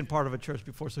 Because he had been part of a church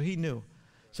before, so he knew.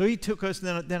 So he took us,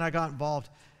 and then I got involved.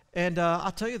 And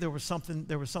I'll tell you, there was something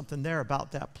there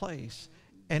about that place.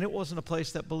 And it wasn't a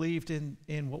place that believed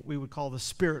in what we would call the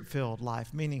Spirit-filled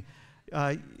life, meaning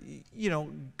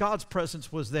God's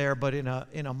presence was there, but in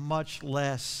a much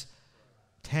less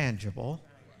tangible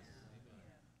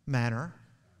manner.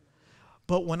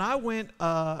 But when I went,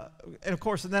 and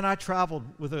then I traveled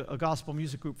with a gospel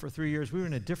music group for 3 years. We were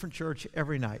in a different church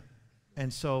every night,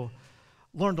 and so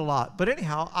learned a lot. But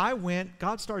anyhow, I went.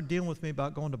 God started dealing with me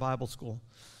about going to Bible school,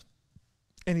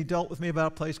 and He dealt with me about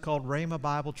a place called Rhema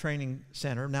Bible Training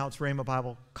Center. Now it's Rhema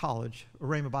Bible College, or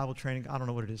Rhema Bible Training. I don't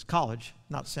know what it is. College,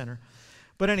 not center.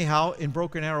 But anyhow, in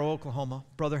Broken Arrow, Oklahoma,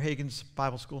 Brother Hagin's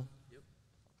Bible School. Yep.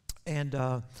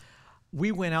 And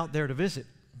we went out there to visit.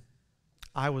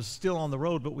 I was still on the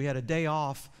road, but we had a day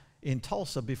off in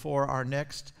Tulsa before our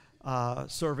next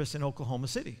service in Oklahoma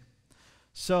City.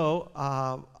 So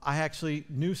I actually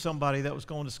knew somebody that was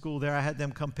going to school there. I had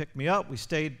them come pick me up. We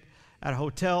stayed at a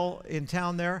hotel in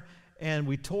town there, and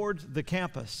we toured the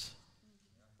campus.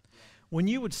 When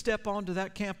you would step onto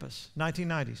that campus,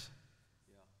 1990s,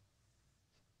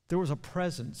 there was a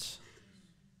presence.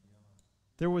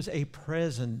 There was a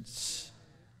presence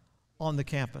on the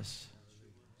campus.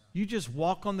 You just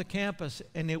walk on the campus,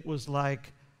 and it was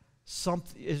like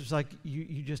something. It was like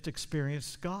you just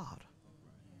experienced God.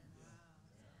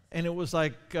 And it was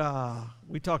like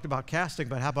we talked about casting,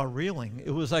 but how about reeling?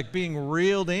 It was like being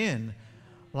reeled in,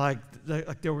 like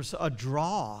there was a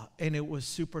draw, and it was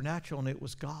supernatural, and it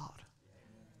was God.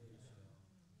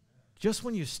 Just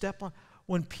when you step on,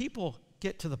 when people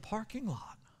get to the parking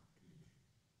lot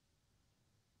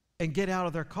and get out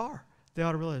of their car, they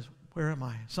ought to realize, where am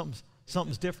I?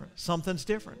 Something's different. Something's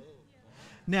different.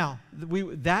 Now,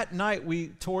 that night we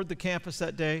toured the campus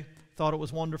that day, thought it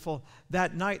was wonderful.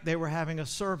 That night they were having a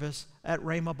service at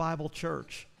Rhema Bible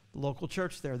Church, the local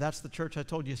church there. That's the church I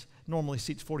told you normally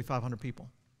seats 4,500 people.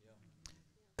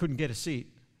 Couldn't get a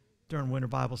seat during Winter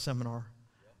Bible Seminar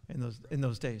in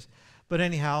those days. But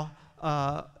anyhow,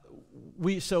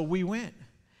 we went,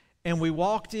 and we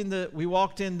walked in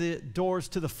the doors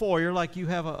to the foyer, like you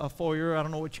have a foyer. I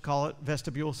don't know what you call it,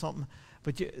 vestibule, something.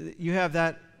 But you have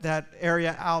that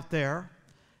area out there,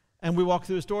 and we walked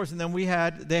through those doors, and then you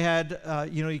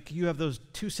have those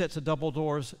two sets of double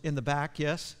doors in the back.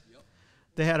 Yes, yep.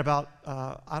 They had about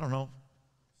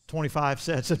 25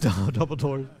 sets of double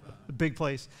doors, a big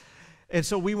place. And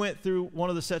so we went through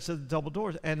one of the sets of the double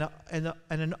doors, and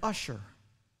an usher.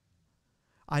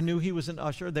 I knew he was an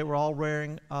usher. They were all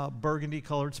wearing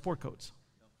burgundy-colored sport coats.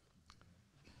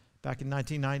 Back in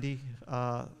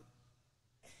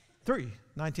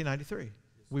 1993.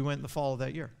 We went in the fall of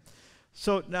that year.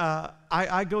 So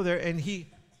I go there, and he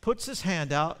puts his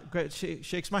hand out,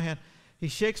 shakes my hand. He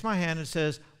shakes my hand and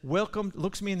says, welcome,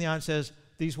 looks me in the eye and says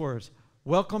these words,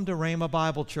 "Welcome to Rhema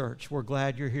Bible Church. We're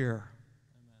glad you're here."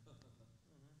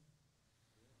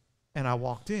 And I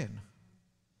walked in.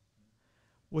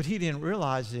 What he didn't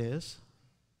realize is,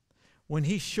 when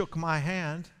he shook my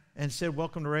hand and said,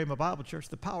 "Welcome to Rhema Bible Church,"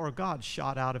 the power of God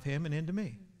shot out of him and into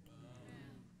me.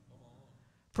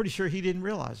 Pretty sure he didn't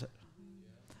realize it.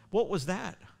 What was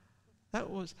that?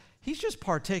 He's just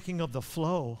partaking of the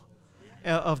flow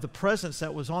of the presence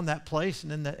that was on that place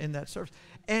and in that service.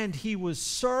 And he was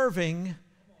serving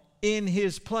in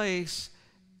his place.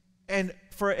 And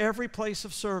for every place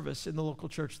of service in the local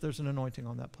church, there's an anointing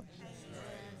on that place.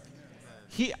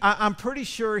 I'm pretty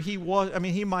sure he was,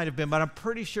 he might have been, but I'm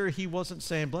pretty sure he wasn't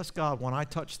saying, "Bless God, when I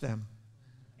touch them,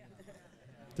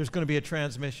 there's going to be a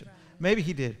transmission." Maybe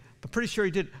he did, but pretty sure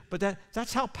he did. But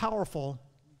that's how powerful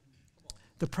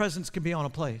the presence can be on a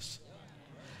place.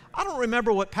 I don't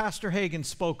remember what Pastor Hagin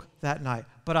spoke that night,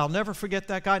 but I'll never forget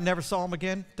that guy. Never saw him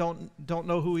again. Don't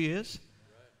know who he is.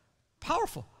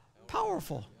 Powerful.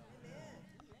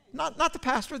 Not the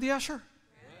pastor, the usher.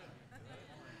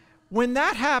 When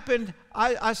that happened,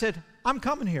 I said, "I'm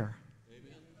coming here.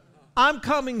 I'm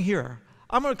coming here.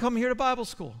 I'm going to come here to Bible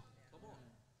school."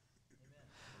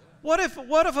 What if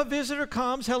a visitor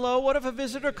comes, hello, what if a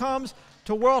visitor comes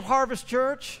to World Harvest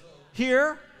Church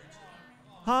here?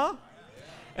 Huh?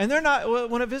 And they're not,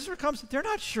 when a visitor comes, they're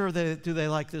not sure do they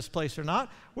like this place or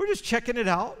not. We're just checking it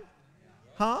out.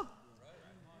 Huh?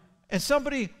 And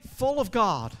somebody full of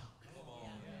God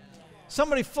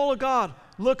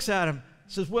looks at him,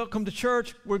 says, welcome to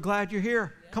church. We're glad you're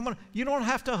here. Come on. You don't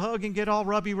have to hug and get all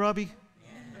rubby.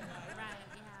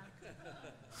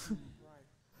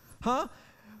 Huh?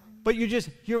 But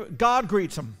God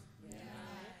greets them.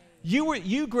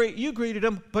 You greeted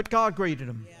him, but God greeted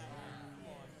him.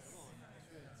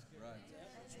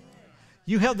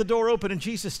 You held the door open and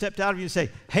Jesus stepped out of you and say,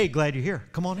 hey, glad you're here.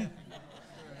 Come on in.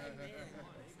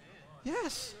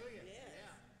 Yes.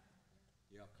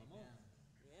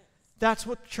 That's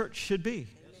what church should be.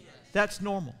 That's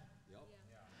normal.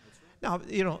 Now,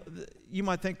 you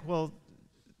might think, well,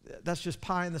 that's just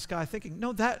pie in the sky thinking.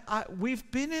 No, we've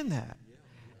been in that.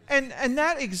 And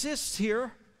that exists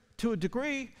here to a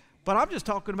degree, but I'm just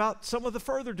talking about some of the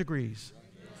further degrees.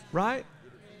 Right?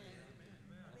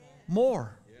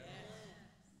 More.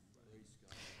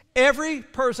 Every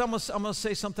person, I'm going to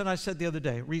say something I said the other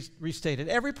day, restated.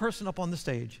 Every person up on the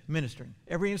stage ministering,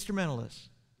 every instrumentalist,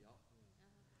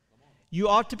 you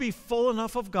ought to be full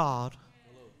enough of God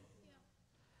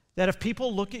that if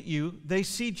people look at you, they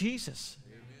see Jesus.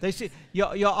 They see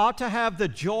you ought to have the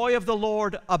joy of the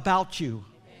Lord about you.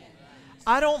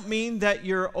 I don't mean that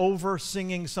you're over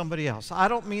singing somebody else. I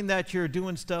don't mean that you're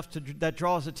doing stuff that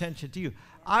draws attention to you.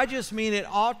 I just mean it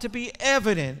ought to be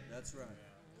evident. That's right.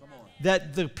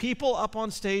 That the people up on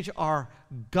stage are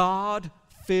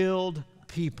God-filled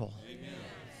people. Amen.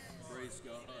 Praise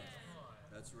God.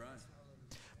 That's right.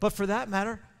 But for that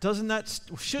matter,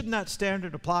 shouldn't that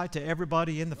standard apply to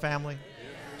everybody in the family?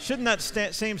 Yeah. Shouldn't that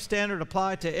same standard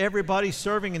apply to everybody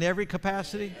serving in every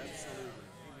capacity? Absolutely.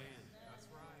 That's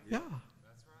right. Yeah.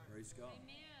 That's right. Praise God.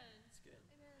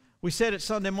 We said it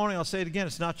Sunday morning. I'll say it again.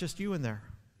 It's not just you in there.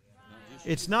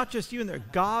 It's not just you in there.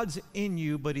 God's in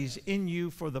you, but He's in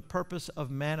you for the purpose of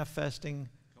manifesting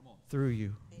through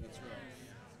you. That's right.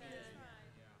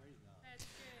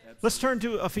 Let's turn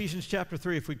to Ephesians chapter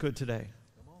 3 if we could today.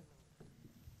 Come on.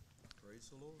 Praise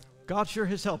the Lord. God sure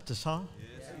has helped us, huh?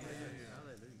 Yes,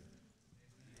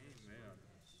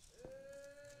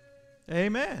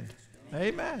 Amen.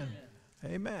 Amen.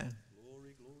 Amen.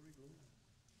 Glory, glory, glory.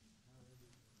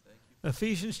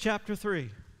 Ephesians chapter 3.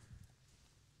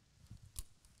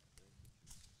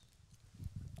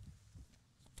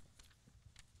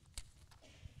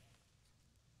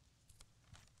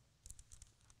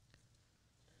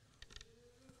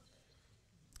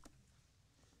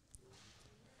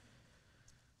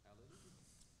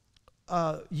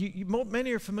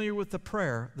 Many are familiar with the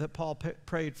prayer that Paul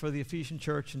prayed for the Ephesian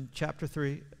church in chapter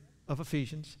 3 of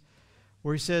Ephesians,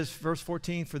 where he says, verse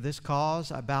 14, for this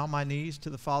cause I bow my knees to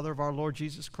the Father of our Lord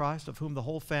Jesus Christ, of whom the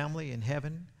whole family in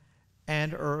heaven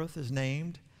and earth is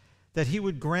named, that He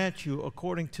would grant you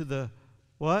according to the,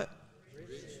 what?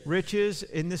 Riches.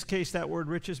 In this case, that word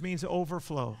riches means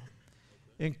overflow.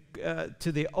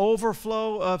 To the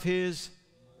overflow of His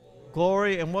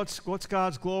glory. And what's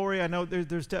God's glory? I know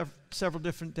there's several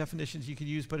different definitions you could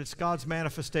use, but it's God's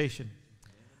manifestation.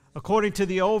 According to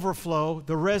the overflow,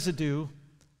 the residue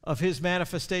of His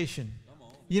manifestation.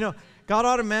 God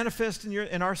ought to manifest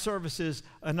in our services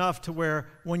enough to where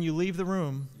when you leave the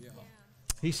room,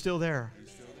 He's still there.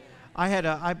 I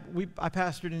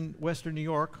pastored in Western New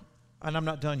York, and I'm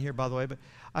not done here, by the way, but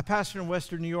I pastored in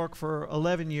Western New York for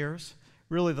 11 years.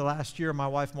 Really, the last year, my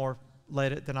wife more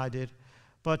led it than I did.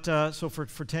 But so for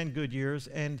 10 good years,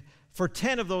 and for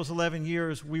 10 of those 11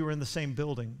 years, we were in the same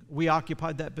building. We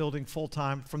occupied that building full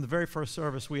time. From the very first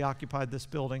service, we occupied this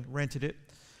building, rented it,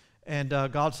 and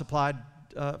God supplied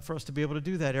for us to be able to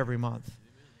do that every month.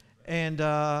 And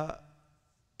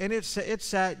it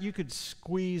sat. You could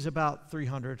squeeze about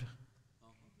 300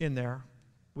 in there.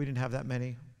 We didn't have that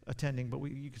many attending, but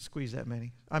you could squeeze that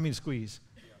many. I mean, squeeze.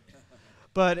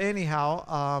 But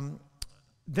anyhow.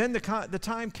 Then the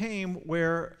time came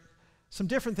where some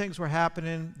different things were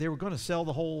happening. They were going to sell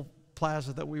the whole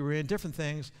plaza that we were in, different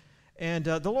things. And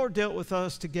the Lord dealt with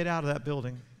us to get out of that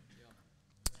building.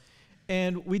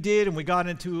 And we did, and we got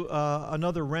into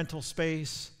another rental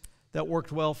space that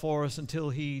worked well for us until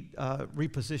He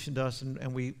repositioned us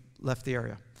and we left the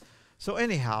area. So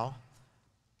anyhow,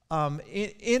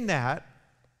 in that,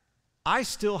 I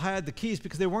still had the keys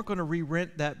because they weren't going to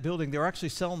re-rent that building. They were actually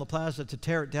selling the plaza to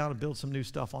tear it down and build some new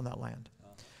stuff on that land.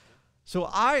 So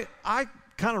I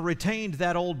kind of retained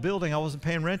that old building. I wasn't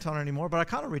paying rent on it anymore, but I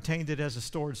kind of retained it as a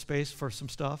storage space for some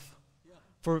stuff,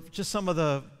 for just some of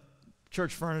the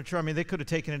church furniture. I mean, they could have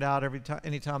taken it out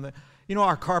any time that,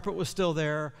 our carpet was still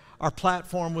there. Our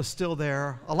platform was still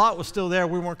there. A lot was still there.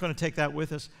 We weren't going to take that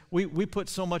with us. We put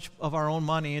so much of our own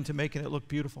money into making it look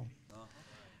beautiful.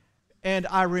 And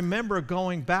I remember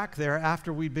going back there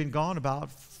after we'd been gone about,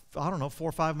 4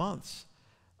 or 5 months.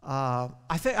 I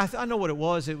know what it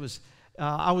was. It was,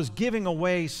 I was giving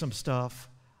away some stuff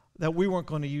that we weren't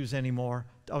going to use anymore.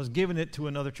 I was giving it to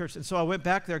another church. And so I went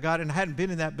back there, God, and I hadn't been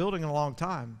in that building in a long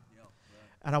time.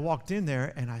 And I walked in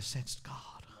there, and I sensed God.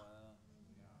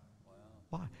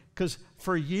 Why? Because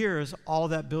for years, all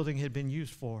that building had been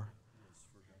used for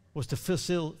was to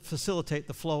facilitate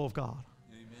the flow of God.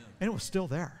 Amen. And it was still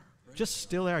there. Just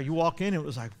still there. You walk in, it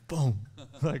was like, boom.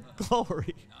 Like,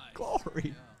 glory,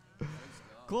 glory,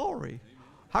 glory.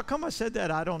 How come I said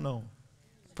that? I don't know.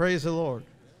 Praise the Lord.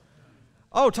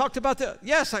 Oh, talked about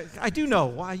yes, I do know.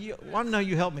 Why don't know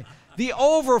you help me. The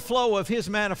overflow of His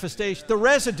manifestation, the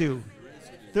residue.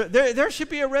 There should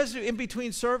be a residue in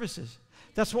between services.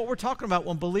 That's what we're talking about.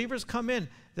 When believers come in,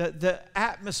 the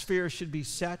atmosphere should be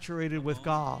saturated with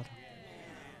God.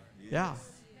 Yeah.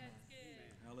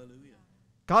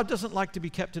 God doesn't like to be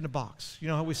kept in a box. You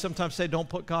know how we sometimes say, don't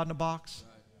put God in a box?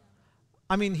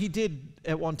 I mean, He did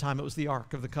at one time. It was the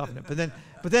Ark of the Covenant. But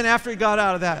then after He got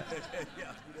out of that,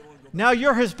 now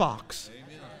you're His box.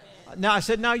 Now I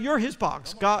said, now you're His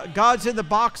box. God's in the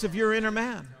box of your inner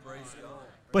man.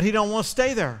 But He don't want to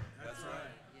stay there.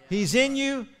 He's in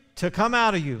you to come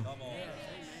out of you.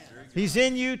 He's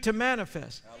in you to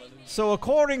manifest. So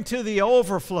according to the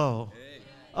overflow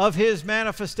of His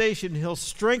manifestation, He'll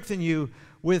strengthen you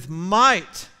with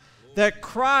might, that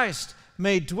Christ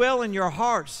may dwell in your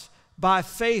hearts by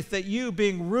faith, that you,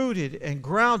 being rooted and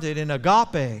grounded in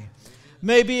agape,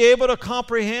 may be able to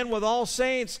comprehend with all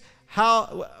saints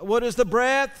what is the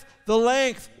breadth, the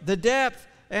length, the depth,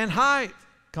 and height.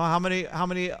 Come on, how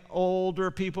many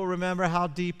older people remember how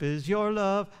deep is your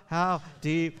love? How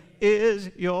deep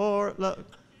is your love?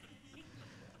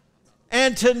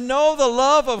 And to know the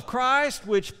love of Christ,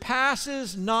 which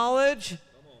passes knowledge,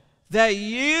 that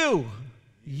you,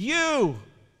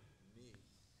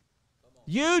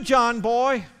 John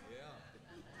boy,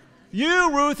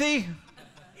 you, Ruthie,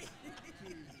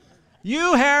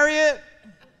 you, Harriet,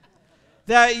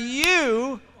 that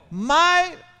you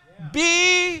might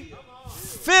be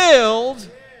filled.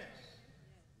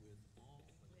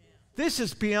 This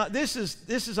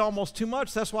is almost too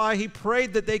much. That's why he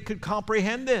prayed that they could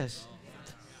comprehend this.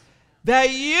 That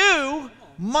you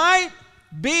might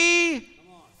be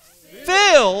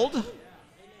filled.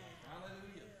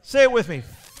 Say it with me.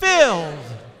 Filled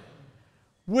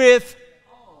with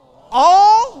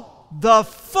all the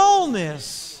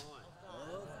fullness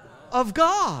of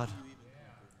God.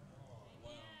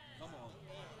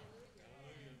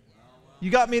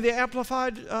 You got me the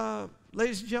Amplified,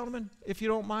 ladies and gentlemen, if you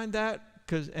don't mind that,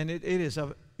 it is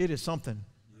something.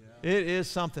 Yeah. It is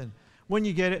something. When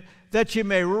you get it, that you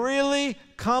may really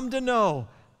come to know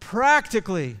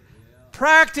practically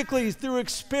through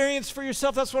experience for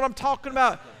yourself. That's what I'm talking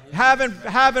about.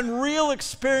 Having real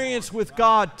experience with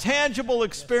God, tangible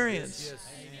experience. Yes.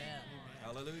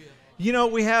 Hallelujah. You know,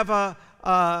 we have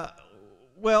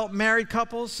married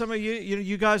couples. Some of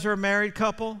you guys are a married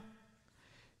couple.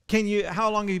 How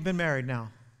long have you been married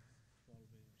now?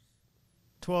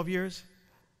 12 years?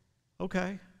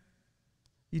 Okay.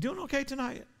 You doing okay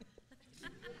tonight?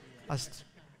 I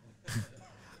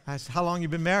asked, how long you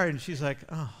been married? And she's like,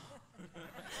 oh.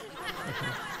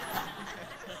 Okay.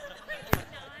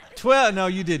 12, no,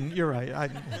 you didn't. You're right.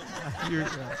 You're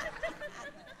right.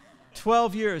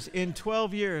 12 years. In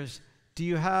 12 years, do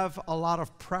you have a lot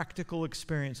of practical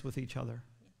experience with each other?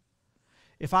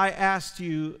 If I asked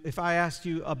you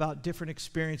about different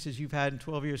experiences you've had in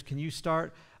 12 years, can you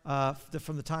start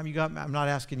from the time you got married? I'm not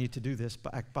asking you to do this,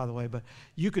 by the way, but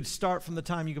you could start from the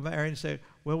time you got married and say,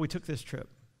 well, we took this trip.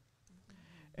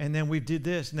 And then we did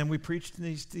this, and then we preached in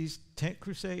these tent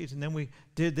crusades, and then we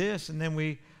did this, and then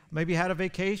we maybe had a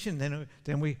vacation, then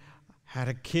we had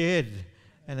a kid,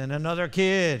 and then another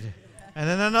kid, and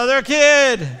then another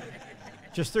kid.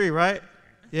 Just 3, right?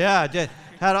 Yeah, just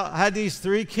had these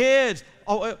 3 kids.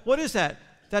 Oh, what is that?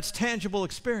 That's tangible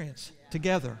experience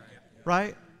together,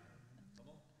 right?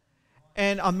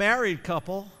 And a married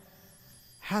couple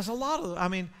has a lot of,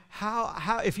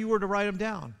 how if you were to write them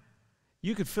down,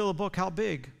 you could fill a book how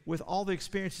big with all the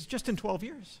experiences just in 12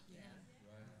 years.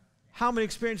 How many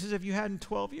experiences have you had in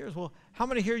 12 years? Well, how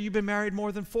many here you've been married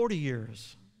more than 40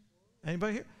 years?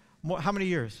 Anybody here? How many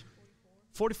years?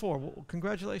 44. Well,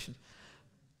 congratulations.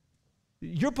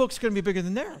 Your book's going to be bigger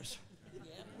than theirs.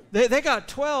 They got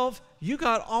 12. You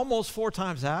got almost 4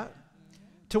 times that.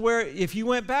 to where if you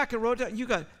went back and wrote down, you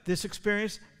got this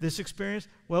experience,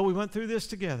 well, we went through this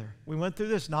together. We went through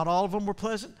this. Not all of them were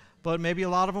pleasant, but maybe a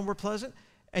lot of them were pleasant.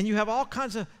 And you have all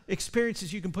kinds of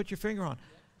experiences you can put your finger on.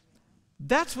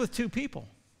 That's with two people.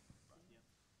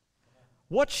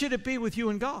 What should it be with you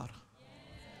and God?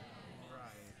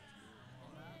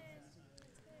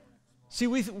 See,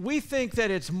 we think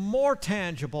that it's more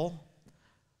tangible.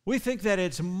 We think that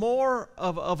it's more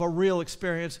of a real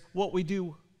experience what we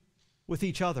do with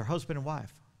each other, husband and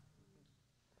wife.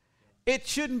 It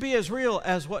shouldn't be as real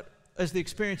as the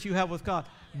experience you have with God.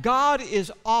 God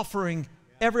is offering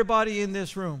everybody in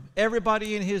this room,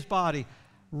 everybody in His body,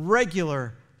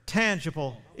 regular,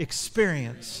 tangible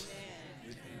experience.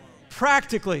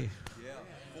 Practically,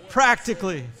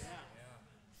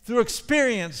 through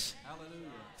experience.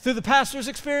 Through the pastor's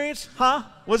experience? Huh?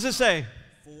 What does it say?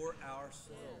 For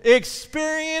ourselves.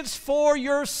 Experience for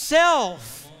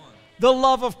yourself the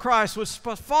love of Christ, which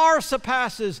far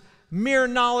surpasses mere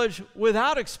knowledge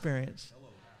without experience.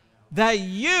 That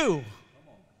you,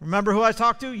 remember who I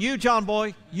talked to? You, John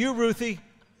Boy. You, Ruthie.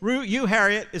 You,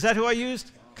 Harriet. Is that who I used?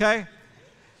 Okay.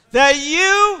 That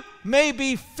you may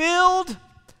be filled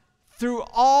through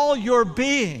all your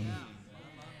being.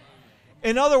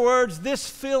 In other words, this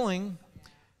filling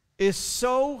is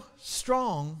so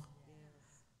strong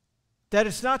that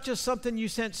it's not just something you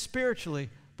sense spiritually,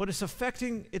 but it's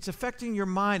affecting your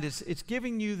mind. It's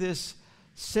giving you this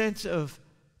sense of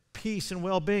peace and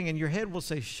well-being, and your head will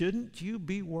say, shouldn't you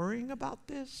be worrying about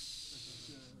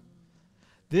this?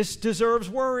 This deserves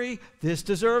worry. This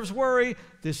deserves worry.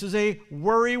 This is a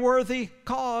worry-worthy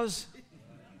cause.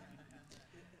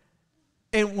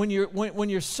 And when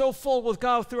you're so full with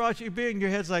God throughout your being,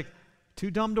 your head's like, too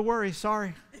dumb to worry,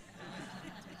 sorry.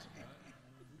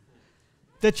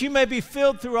 That you may be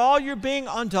filled through all your being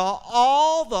unto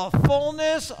all the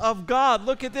fullness of God.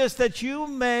 Look at this, that you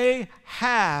may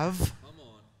have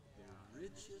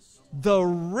the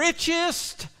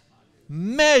richest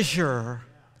measure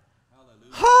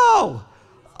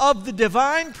of the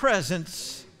divine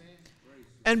presence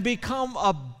and become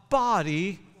a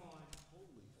body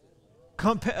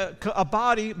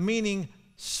meaning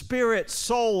spirit,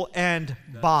 soul, and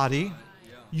body.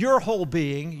 Your whole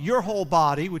being, your whole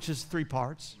body, which is three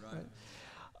parts. Right?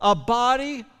 A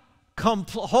body,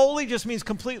 wholly just means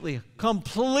completely.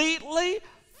 Completely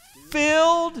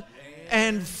filled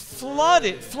and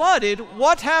flooded. Flooded,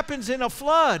 what happens in a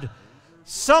flood?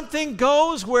 Something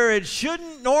goes where it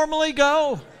shouldn't normally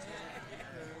go.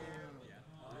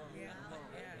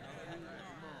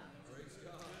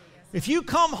 If you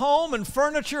come home and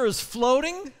furniture is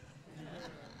floating,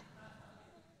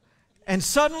 and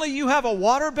suddenly you have a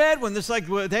waterbed when this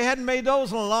they hadn't made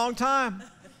those in a long time.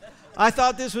 I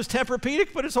thought this was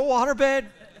Tempur-Pedic, but it's a waterbed.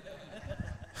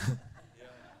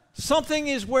 Something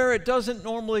is where it doesn't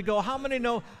normally go. How many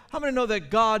know that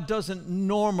God doesn't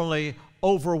normally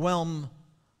overwhelm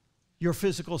your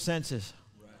physical senses?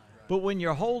 But when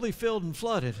you're wholly filled and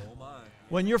flooded,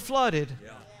 when you're flooded,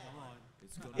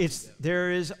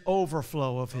 there is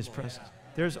overflow of His presence.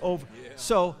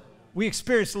 So we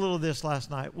experienced a little of this last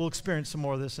night. We'll experience some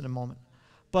more of this in a moment.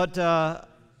 But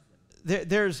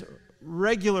there's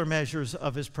regular measures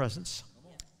of His presence.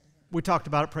 We talked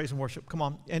about it, praise and worship. Come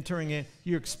on, entering in,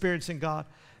 you're experiencing God.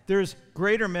 There's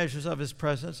greater measures of His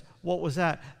presence. What was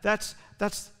that? That's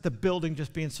the building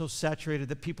just being so saturated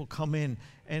that people come in.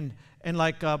 And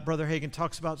like Brother Hagin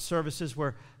talks about services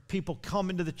where people come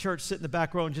into the church, sit in the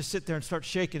back row, and just sit there and start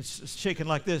shaking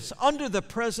like this, under the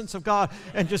presence of God,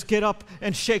 and just get up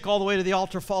and shake all the way to the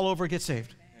altar, fall over, get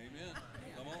saved. Amen.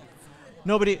 Come on.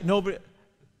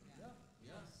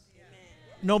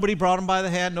 Nobody brought them by the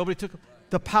hand. Nobody took them.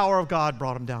 The power of God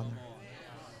brought them down there.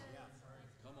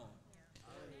 Come on.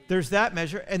 There's that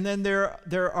measure, and then there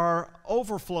are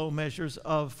overflow measures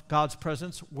of God's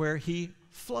presence where He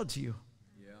floods you.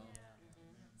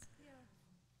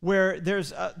 Where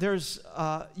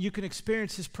you can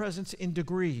experience His presence in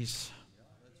degrees.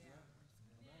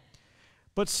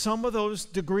 But some of those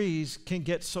degrees can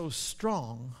get so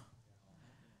strong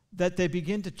that they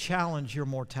begin to challenge your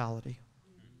mortality.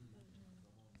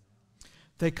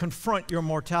 They confront your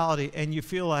mortality, and you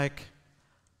feel like,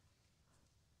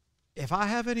 if I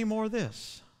have any more of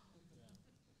this,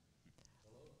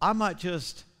 I might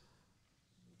just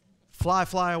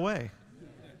fly away.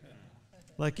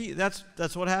 Like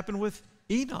that's what happened with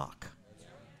Enoch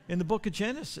in the book of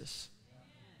Genesis.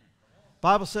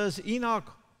 Bible says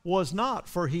Enoch was not,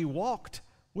 for he walked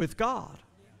with God.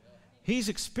 He's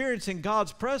experiencing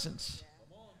God's presence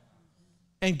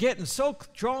and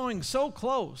drawing so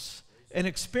close and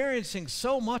experiencing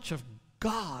so much of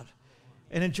God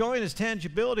and enjoying his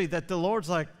tangibility that the Lord's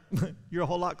like, you're a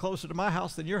whole lot closer to my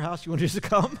house than your house. You want just to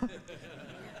come?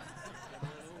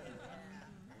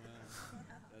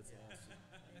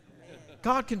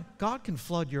 God can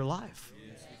flood your life.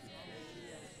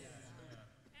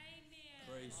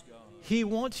 Praise God. He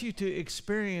wants you to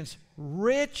experience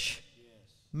rich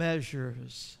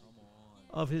measures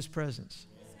of his presence.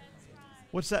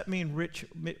 What's that mean,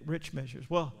 rich measures?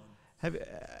 Well, have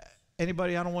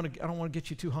anybody? I don't want to get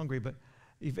you too hungry, but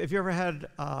have you ever had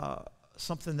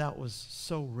something that was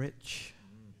so rich?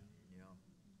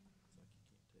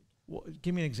 Well,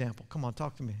 give me an example. Come on,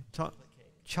 talk to me.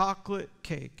 Chocolate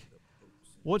cake.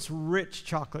 What's rich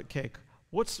chocolate cake?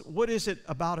 What is it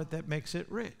about it that makes it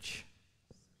rich?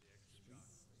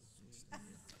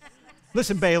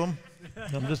 Listen, Balaam.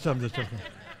 I'm just joking.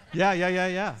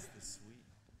 Yeah.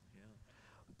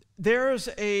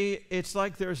 It's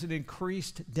like there's an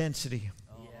increased density.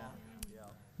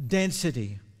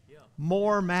 Density.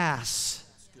 More mass.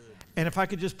 And if I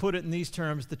could just put it in these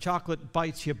terms, the chocolate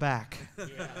bites you back.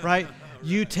 Right?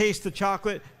 You taste the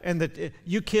chocolate, and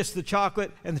you kiss the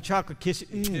chocolate, and the chocolate kisses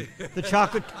the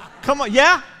chocolate. Come on.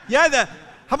 Yeah?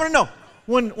 How about to know?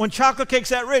 When chocolate cake's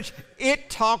that rich, it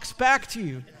talks back to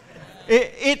you.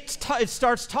 It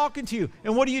starts talking to you.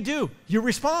 And what do? You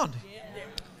respond.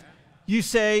 You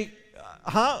say,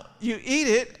 you eat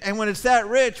it, and when it's that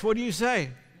rich, what do you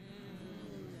say?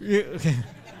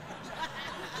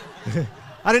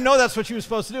 I didn't know that's what you were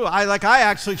supposed to do. I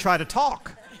actually try to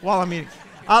talk while I'm eating.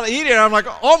 I'll eat it, and I'm like,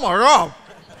 oh my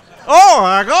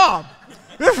God,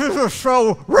 this is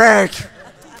so rich.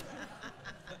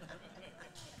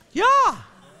 Yeah.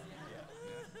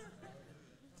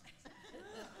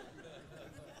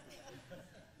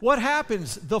 What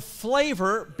happens? The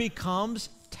flavor becomes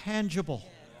tangible,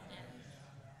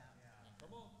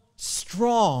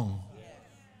 strong.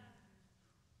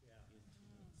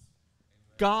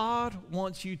 God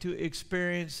wants you to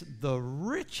experience the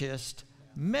richest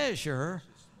measure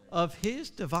of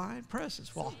his divine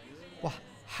presence. Well,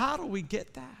 how do we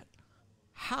get that?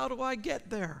 How do I get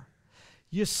there?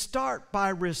 You start by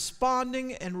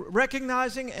responding and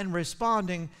recognizing and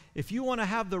responding. If you want to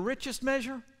have the richest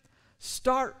measure,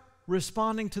 start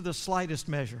responding to the slightest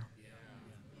measure.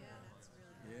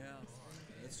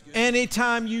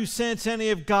 Anytime you sense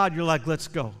any of God, you're like, let's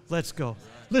go.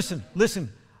 Listen.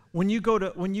 When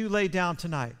you lay down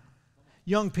tonight,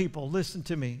 young people, listen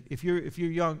to me. If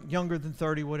you're younger than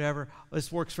 30, whatever, this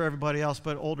works for everybody else,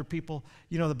 but older people,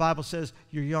 the Bible says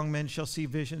your young men shall see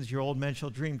visions, your old men shall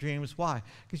dream dreams. Why?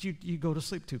 Because you go to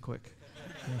sleep too quick.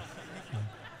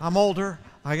 I'm older.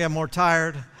 I get more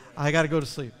tired. I got to go to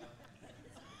sleep.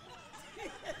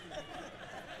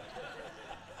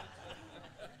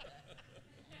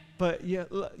 But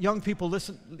young people,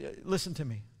 listen to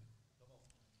me.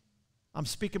 I'm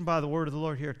speaking by the word of the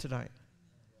Lord here tonight.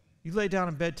 You lay down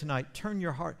in bed tonight, turn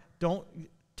your heart.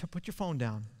 Put your phone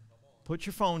down. Put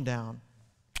your phone down.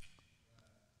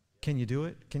 Can you do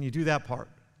it? Can you do that part?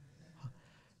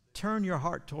 Turn your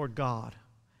heart toward God.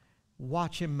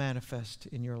 Watch him manifest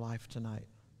in your life tonight.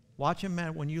 Watch him,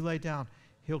 when you lay down,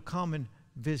 he'll come and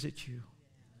visit you.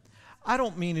 I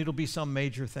don't mean it'll be some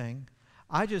major thing.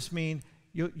 I just mean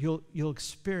you'll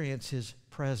experience his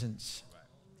presence.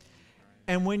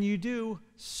 And when you do,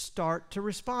 start to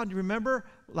respond. You remember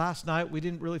last night, we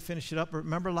didn't really finish it up, but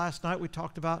remember last night we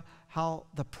talked about how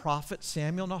the prophet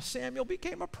Samuel, now Samuel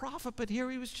became a prophet, but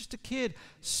here he was just a kid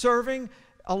serving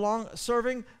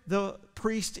the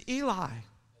priest Eli.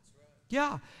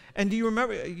 Yeah. And do you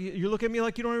remember, you look at me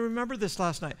like you don't even remember this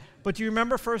last night, but do you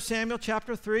remember 1 Samuel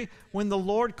chapter 3 when the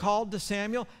Lord called to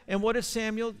Samuel, and what did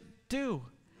Samuel do?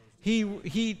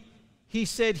 He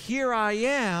said, "Here I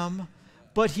am,"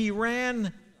 but he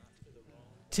ran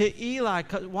to Eli.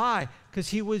 Why? Because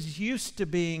he was used to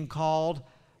being called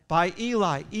by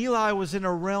Eli. Eli was in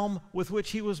a realm with which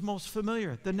he was most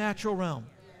familiar, the natural realm.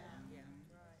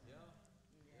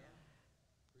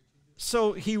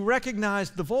 So he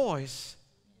recognized the voice,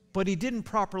 but he didn't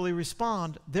properly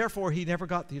respond. Therefore, he never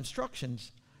got the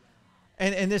instructions.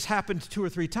 And this happened 2 or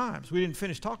 3 times. We didn't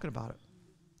finish talking about it.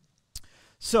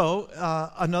 So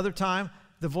another time,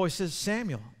 the voice says,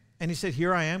 "Samuel." And he said,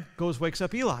 "Here I am." Goes, wakes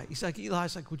up Eli.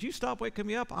 Eli's like, "Would you stop waking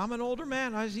me up? I'm an older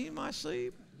man. I was eating my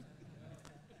sleep."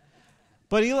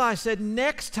 But Eli said,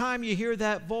 "Next time you hear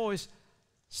that voice,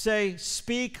 say,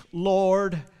 'Speak,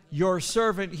 Lord, your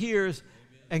servant hears,'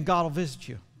 and God will visit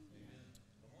you."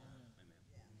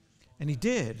 And he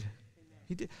did.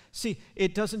 He did. See,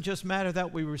 it doesn't just matter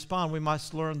that we respond. We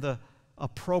must learn the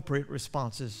appropriate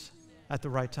responses at the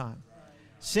right time.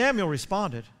 Samuel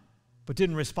responded, but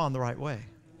didn't respond the right way.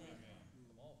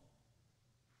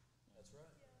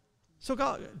 So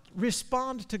God,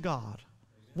 respond to God.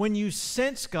 When you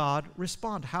sense God,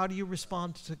 respond. How do you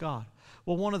respond to God?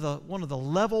 Well, one of the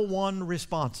level 1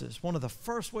 responses, one of the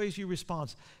first ways you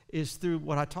respond is through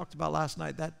what I talked about last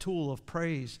night, that tool of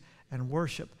praise and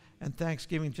worship and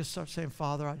thanksgiving. Just start saying,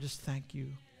 Father, I just thank you.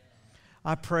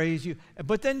 I praise you.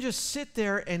 But then just sit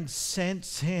there and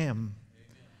sense Him.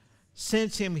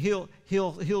 Sense Him. He'll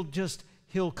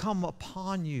come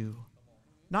upon you.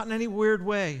 Not in any weird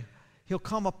way. He'll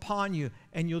come upon you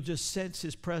and you'll just sense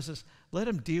His presence. Let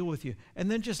Him deal with you.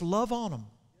 And then just love on Him.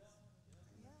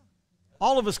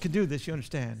 All of us can do this, you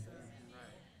understand?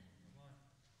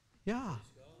 Yeah.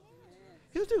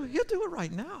 He'll do it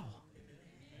right now.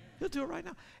 He'll do it right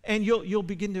now. And you'll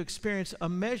begin to experience a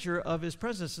measure of His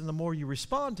presence. And the more you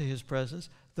respond to His presence,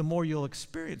 the more you'll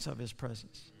experience of His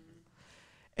presence.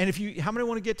 And how many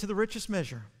want to get to the richest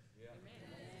measure?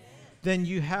 Then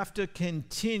you have to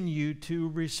continue to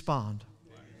respond.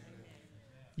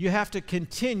 You have to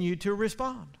continue to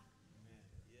respond.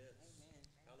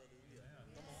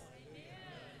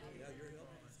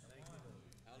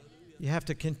 You have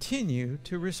to continue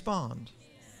to respond.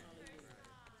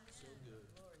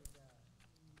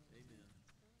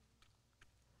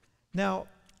 Now,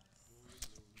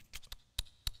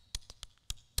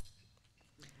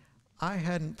 I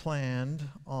hadn't planned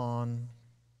on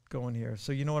going here.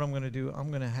 So you know what I'm going to do? I'm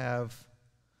going to have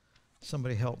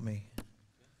somebody help me.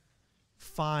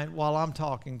 While I'm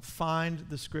talking, find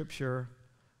the scripture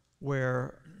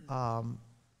where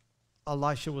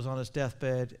Elisha was on his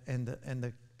deathbed and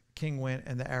the king went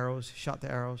and the arrows, shot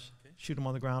the arrows, shoot them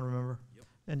on the ground, remember? Yep.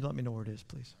 And let me know where it is,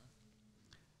 please.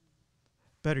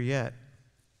 Better yet.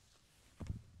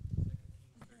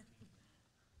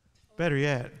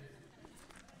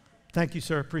 Thank you,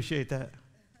 sir. Appreciate that.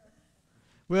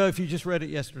 Well, if you just read it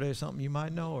yesterday or something, you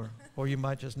might know, or you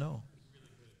might just know.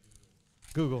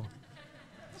 Google.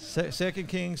 2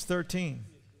 Kings 13.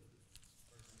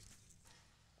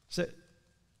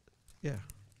 Yeah.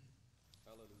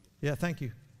 Yeah, thank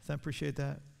you. I appreciate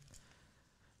that.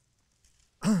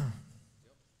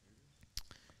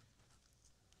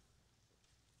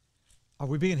 Are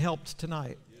we being helped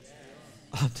tonight? Yes.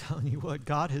 I'm telling you what,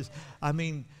 God has, I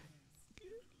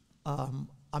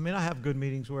have good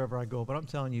meetings wherever I go, but I'm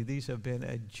telling you, these have been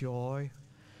a joy.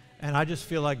 And I just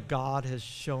feel like God has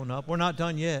shown up. We're not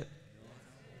done yet,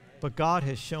 but God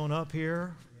has shown up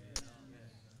here.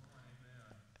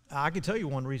 I can tell you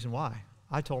one reason why.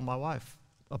 I told my wife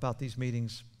about these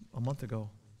meetings a month ago,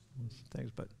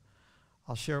 but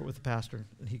I'll share it with the pastor,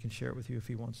 and he can share it with you if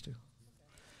he wants to.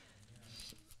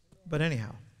 But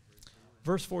anyhow,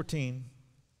 verse 14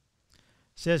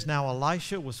 says, Now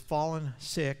Elisha was fallen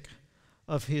sick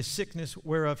of his sickness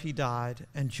whereof he died,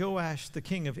 and Joash the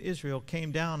king of Israel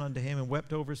came down unto him and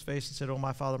wept over his face and said, O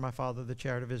my father, the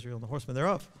chariot of Israel and the horsemen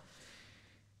thereof.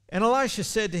 And Elisha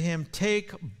said to him,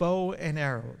 Take bow and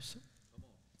arrows.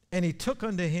 And he took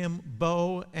unto him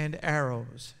bow and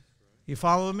arrows. You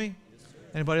follow me?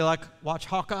 Anybody watch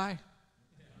Hawkeye?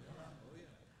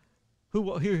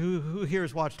 Who here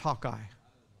has watched Hawkeye?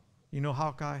 You know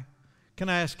Hawkeye? Can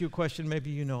I ask you a question? Maybe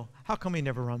you know. How come he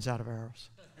never runs out of arrows?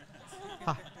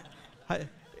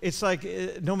 It's like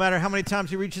no matter how many times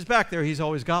he reaches back there, he's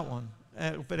always got one.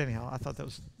 But anyhow, I thought that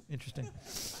was interesting.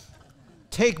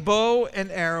 Take bow and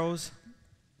arrows.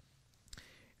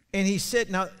 And he said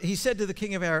to the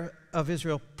king of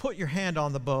Israel, Put your hand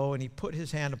on the bow. And he put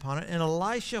his hand upon it. And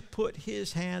Elisha put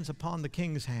his hands upon the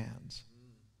king's hands.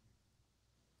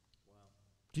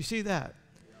 Do you see that?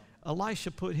 Yeah. Elisha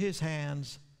put his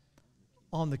hands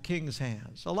on the king's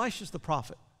hands. Elisha's the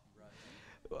prophet.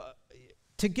 Right.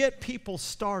 To get people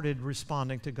started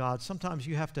responding to God, sometimes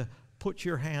you have to put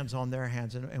your hands on their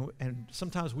hands. And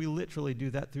sometimes we literally do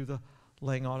that through the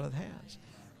laying on of the hands.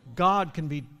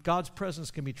 God's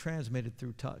presence can be transmitted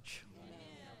through touch.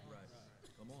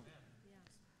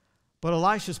 But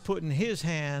Elisha's putting his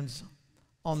hands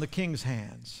on the king's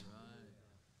hands.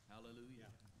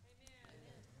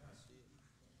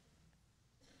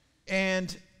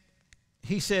 And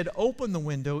he said, Open the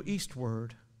window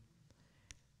eastward.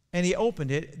 And he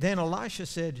opened it. Then Elisha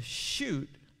said, Shoot.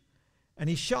 And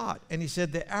he shot. And he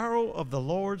said, The arrow of the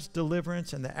Lord's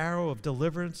deliverance and the arrow of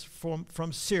deliverance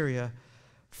from Syria,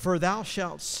 for thou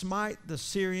shalt smite the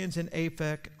Syrians in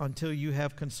Aphek until you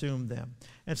have consumed them.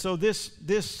 And so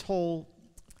this whole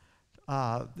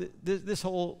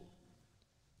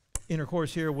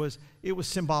intercourse here was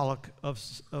symbolic of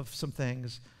some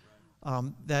things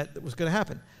that was going to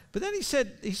happen. But then he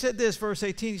said this, verse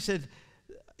 18,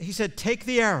 he said, Take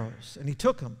the arrows. And he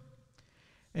took them.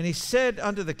 And he said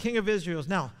unto the king of Israel,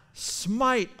 Now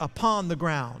smite upon the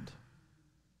ground.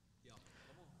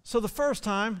 So the first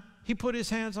time, he put his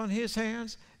hands on his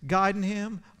hands, guiding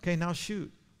him. Okay, now shoot.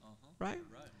 Right?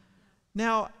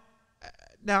 Now,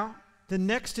 the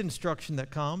next instruction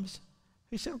that comes,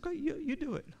 he said, okay, you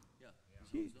do it.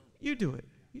 You do it.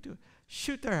 You do it.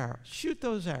 Shoot their arrows. Shoot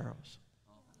those arrows.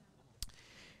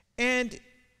 And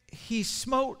he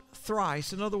smote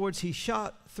thrice. In other words, he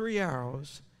shot 3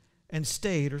 arrows and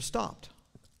stayed or stopped.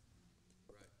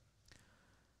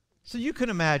 So you can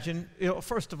imagine,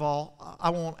 first of all, I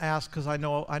won't ask because I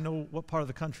know what part of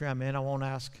the country I'm in. I won't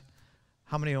ask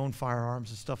how many own firearms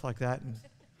and stuff like that. And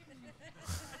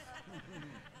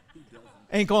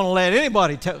ain't going to let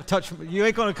anybody touch them. You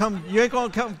ain't going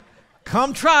to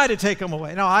come try to take them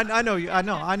away. No, I know you. I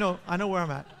know where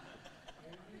I'm at.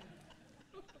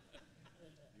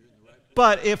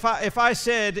 But if I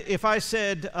said, if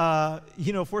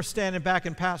we're standing back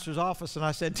in pastor's office and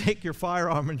I said, take your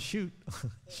firearm and shoot,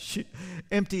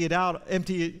 empty it out,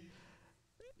 empty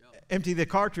the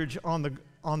cartridge on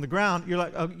the ground,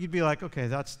 you'd be like, okay,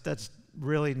 that's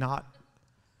really not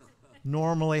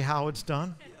normally how it's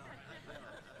done.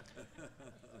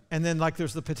 And then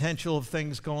there's the potential of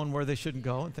things going where they shouldn't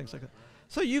go and things like that.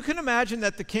 So you can imagine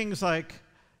that the king's like,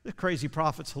 the crazy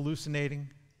prophet's hallucinating.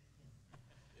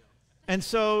 And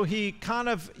so he kind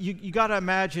of, you got to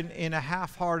imagine in a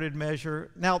half-hearted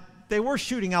measure. Now, they were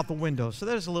shooting out the window, so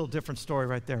there's a little different story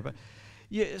right there. But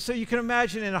so you can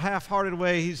imagine in a half-hearted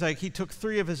way, he took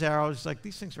 3 of his arrows. He's like,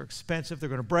 these things are expensive. They're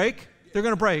going to break. They're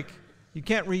going to break. You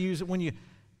can't reuse it. When you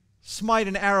shoot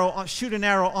an arrow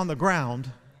on the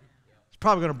ground, it's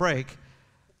probably going to break.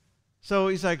 So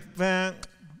he's like,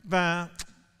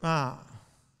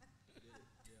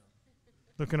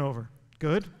 looking over.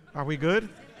 Good? Are we good?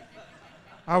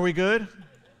 Are we good?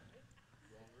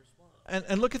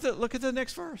 And look at the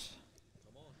next verse.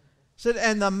 It said,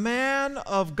 and the man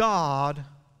of God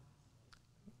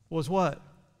was what?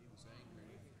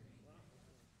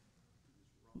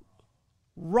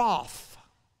 Wroth.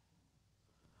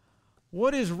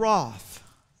 What is wroth?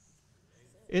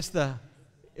 It's the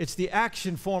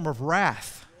action form of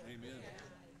wrath. Amen.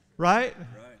 Right?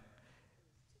 Right.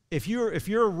 If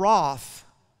you're wroth,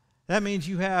 that means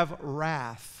you have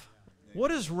wrath. What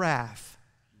is wrath?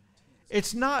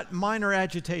 It's not minor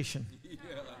agitation. Yeah,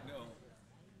 no.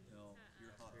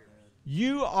 You're hot, man.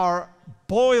 You are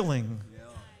boiling Yeah.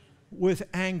 with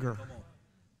anger. Come on.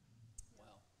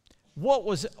 Wow.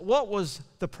 What was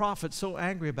the prophet so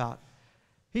angry about?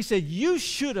 He said, you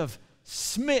should have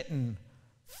smitten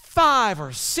 5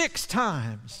 or 6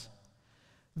 times.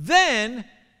 Then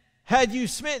had you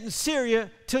smitten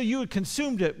Syria till you had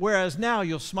consumed it, whereas now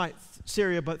you'll smite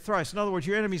Syria but thrice. In other words,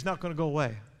 your enemy's not going to go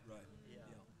away. Right. Yeah.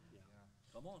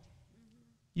 Come on.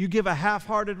 You give a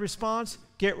half-hearted response,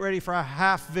 get ready for a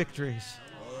half victories.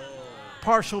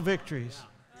 Partial victories.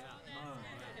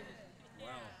 Wow.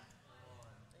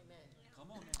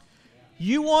 Come on.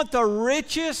 You want the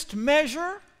richest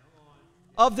measure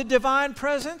of the divine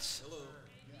presence?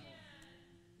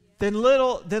 Then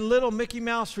little Mickey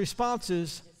Mouse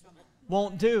responses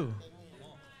won't do.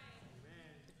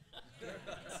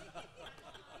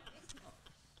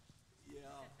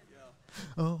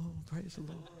 Oh, praise the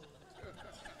Lord.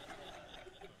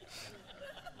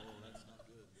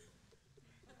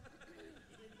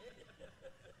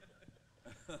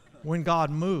 When God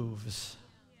moves,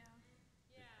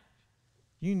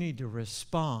 you need to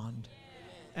respond.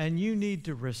 And you need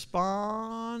to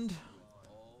respond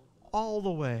all the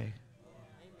way.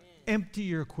 Empty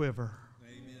your quiver.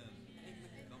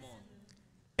 Come on.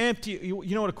 Empty.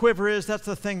 You know what a quiver is? That's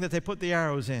the thing that they put the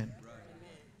arrows in.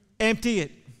 Empty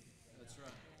it. That's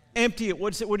right. Empty it.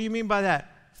 What do you mean by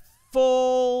that?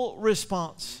 Full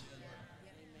response.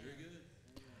 Very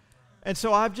good. And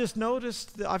so I've just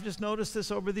noticed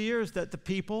this over the years, that the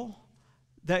people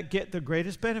that get the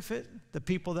greatest benefit, the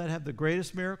people that have the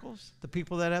greatest miracles, the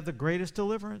people that have the greatest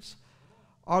deliverance,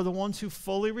 are the ones who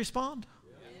fully respond.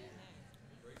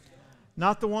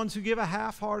 Not the ones who give a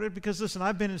half-hearted, because listen,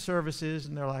 I've been in services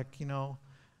and they're like,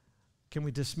 can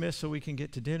we dismiss so we can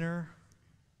get to dinner?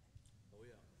 Oh,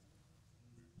 yeah.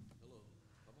 Hello.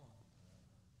 Come on.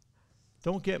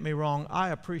 Don't get me wrong, I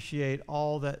appreciate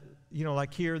all that,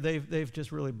 like here, they've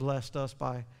just really blessed us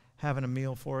by having a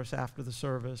meal for us after the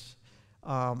service.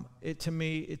 To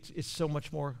me, it's so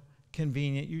much more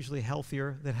convenient, usually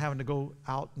healthier than having to go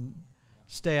out and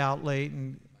stay out late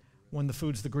and when the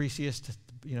food's the greasiest,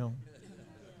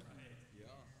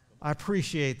 I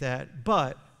appreciate that.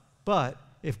 But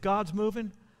if God's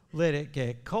moving, let it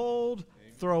get cold,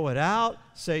 throw it out,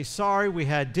 say, sorry, we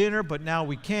had dinner, but now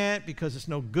we can't because it's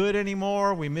no good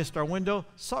anymore. We missed our window.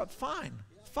 So, fine.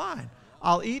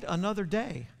 I'll eat another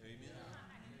day.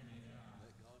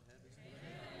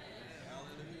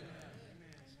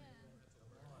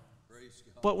 Praise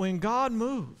God. But when God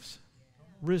moves,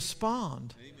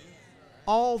 respond Amen.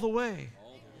 all the way.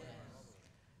 All the way.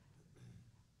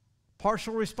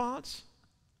 Partial response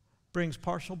brings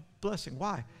partial blessing.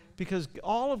 Why? Because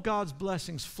all of God's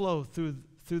blessings flow through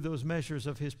those measures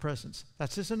of His presence.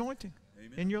 That's His anointing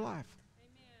Amen. in your life.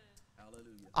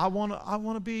 Hallelujah. I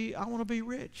want to be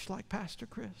rich like Pastor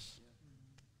Chris. Amen.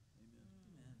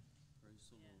 Praise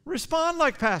the Lord. Respond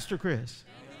like Pastor Chris.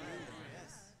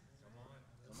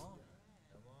 Come on.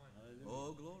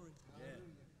 Oh, glory.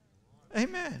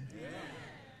 Amen.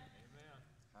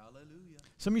 Hallelujah.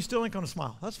 Some of you still ain't going to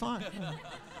smile. That's fine.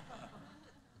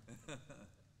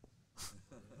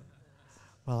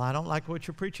 Well, I don't like what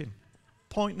you're preaching.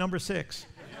 Point number 6.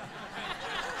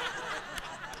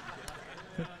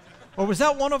 Or was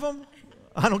that one of them?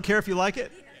 I don't care if you like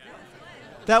it.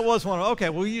 That was one of them. Okay,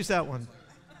 we'll use that one.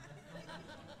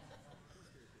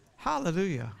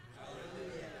 Hallelujah.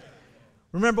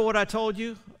 Remember what I told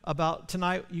you about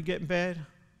tonight you get in bed?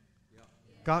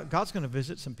 God's going to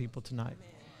visit some people tonight.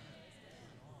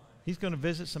 He's going to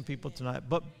visit some people tonight.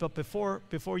 But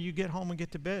before you get home and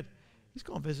get to bed, He's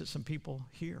going to visit some people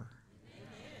here.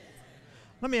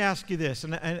 Let me ask you this.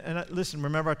 And listen,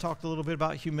 remember I talked a little bit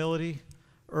about humility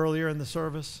earlier in the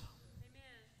service?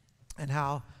 And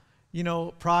how,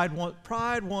 pride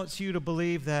wants you to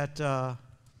believe that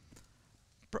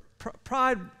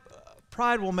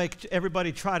pride will make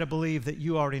everybody try to believe that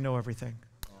you already know everything.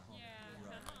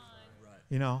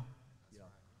 That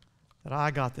I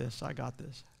got this.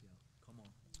 Come on.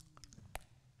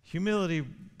 Humility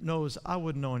knows I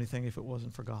wouldn't know anything if it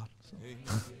wasn't for God. So. Amen.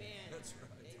 That's right.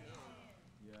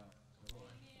 Yeah.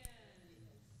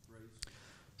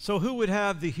 So who would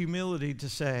have the humility to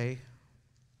say,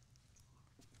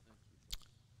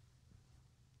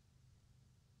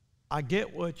 I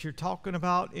get what you're talking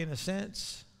about in a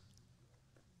sense,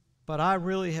 but I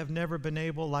really have never been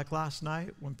able, like last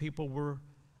night when people were,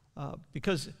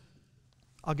 because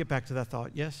I'll get back to that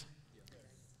thought, yes?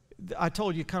 I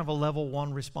told you kind of a level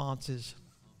 1 response is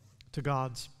to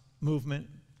God's movement.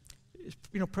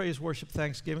 Praise, worship,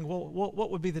 thanksgiving. Well,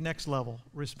 what would be the next level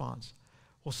response?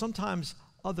 Well, sometimes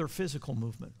other physical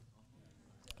movement.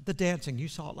 The dancing, you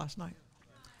saw it last night.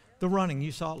 The running,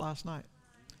 you saw it last night.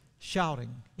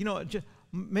 Shouting, just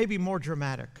maybe more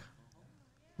dramatic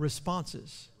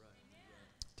responses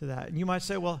to that. And you might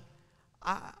say, well,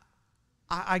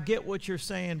 I get what you're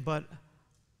saying, but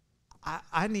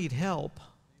I need help.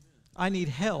 I need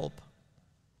help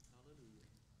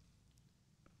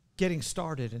getting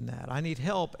started in that. I need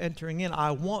help entering in.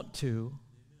 I want to,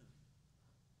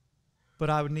 but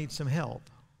I would need some help.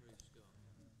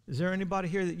 Is there anybody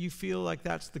here that you feel like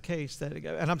that's the case?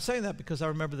 And I'm saying that because I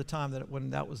remember the time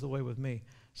when that was the way with me.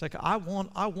 It's like I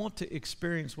want to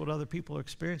experience what other people are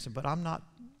experiencing, but I'm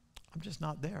just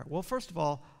not there. Well, first of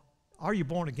all, are you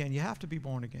born again? You have to be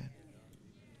born again.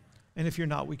 And if you're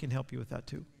not, we can help you with that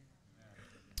too.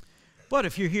 But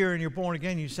if you're here and you're born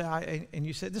again, you say,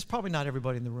 this is probably not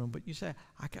everybody in the room, but you say,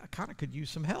 I kind of could use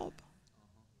some help.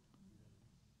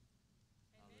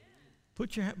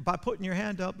 By putting your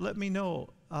hand up, let me know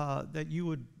that you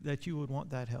would want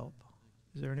that help.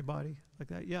 Is there anybody like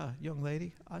that? Yeah, young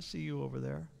lady, I see you over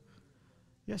there.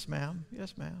 Yes, ma'am.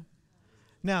 Yes, ma'am.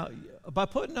 Now, by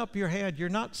putting up your hand, you're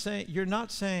not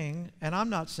saying, and I'm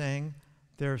not saying,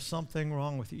 there's something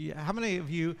wrong with you. How many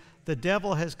of you, the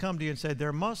devil has come to you and said,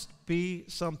 there must be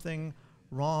something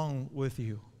wrong with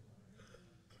you?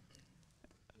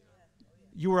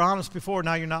 You were honest before,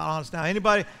 now you're not honest now.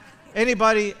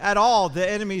 Anybody at all, the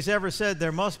enemy's ever said,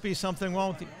 there must be something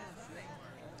wrong with you?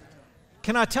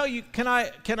 Can I tell you, can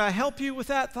I help you with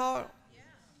that thought?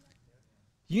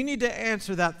 You need to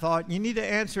answer that thought. You need to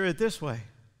answer it this way.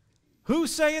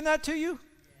 Who's saying that to you?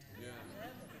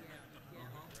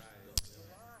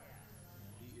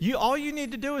 All you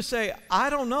need to do is say, I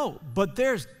don't know, but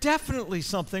there's definitely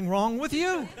something wrong with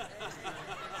you. That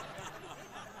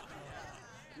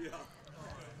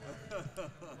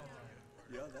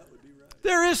would be right.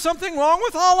 There is something wrong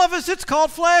with all of us. It's called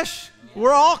flesh.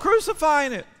 We're all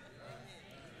crucifying it.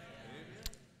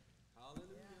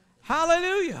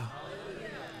 Hallelujah.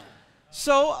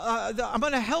 So I'm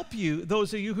going to help you.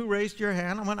 Those of you who raised your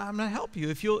hand, I'm going to help you.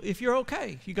 If you're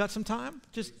okay, you got some time.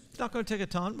 Just it's not going to take a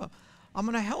ton, but I'm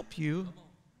going to help you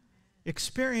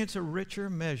experience a richer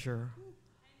measure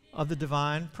of the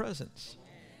divine presence.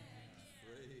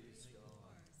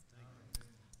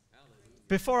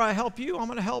 Before I help you, I'm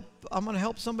going to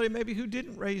help somebody maybe who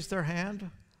didn't raise their hand,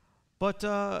 but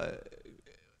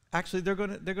actually they're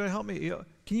going to help me.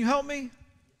 Can you help me?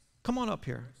 Come on up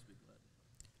here.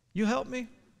 You help me?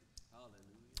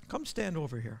 Come stand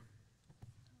over here.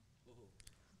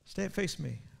 Face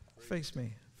me. Face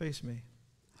me. Face me.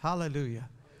 Hallelujah.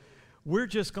 We're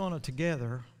just going to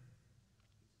together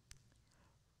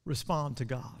respond to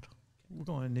God. We're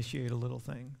going to initiate a little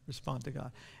thing. Respond to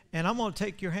God. And I'm going to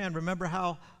take your hand. Remember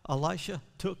how Elisha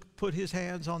put his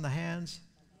hands on the hands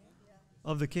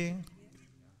of the king?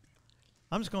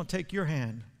 I'm just going to take your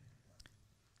hand.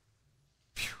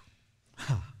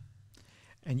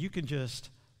 And you can just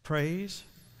praise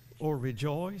or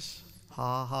rejoice.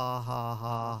 Ha, ha, ha,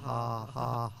 ha, ha,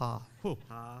 ha, ha. Ooh.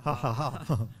 Ha, ha, ha.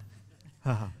 Ha,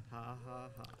 ha. Ha, ha,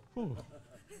 ha. Ooh.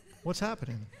 What's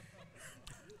happening?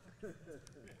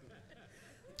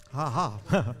 Ha, ha.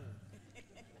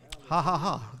 Ha, ha,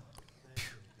 ha.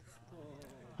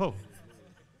 Oh.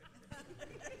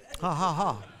 Ha, ha,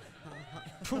 ha.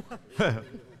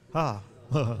 Ha.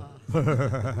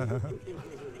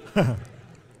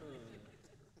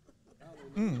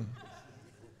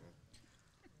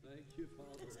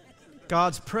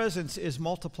 God's presence is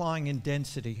multiplying in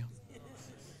density.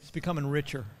 It's becoming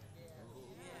richer.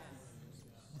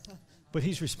 But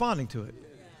he's responding to it.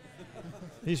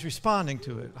 He's responding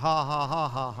to it. Ha, ha, ha,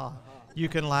 ha, ha. You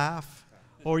can laugh,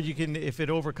 or you can, if it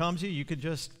overcomes you, you can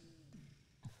just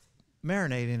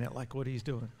marinate in it like what he's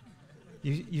doing.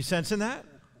 You sensing that?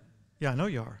 Yeah, I know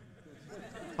you are.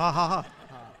 Ha, ha, ha.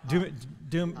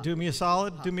 Do me a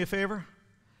solid. Do me a favor.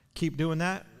 Keep doing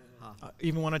that.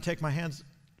 Even when I take my hands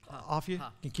off you,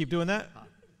 you keep doing that.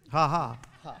 Ha, ha.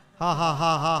 Ha, ha, ha,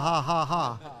 ha, ha, ha,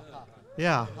 ha.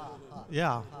 Yeah.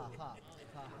 Yeah.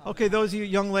 Okay, those of you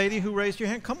young lady who raised your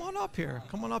hand, come on up here.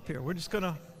 Come on up here. We're just going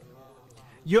to,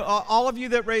 all of you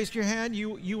that raised your hand,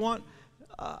 you want,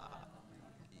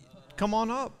 come on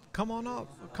up. Come on up.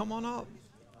 Come on up.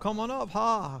 Come on up.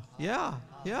 Ha. Yeah.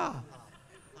 Yeah.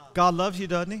 God loves you,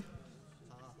 doesn't he?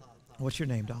 What's your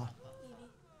name, doll?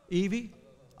 Evie?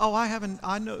 Oh, I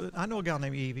know a gal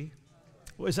named Evie.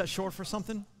 Well, is that short for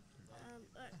something?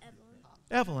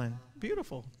 Evelyn.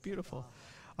 Beautiful. Beautiful.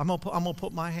 I'm gonna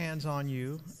put my hands on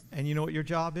you, and you know what your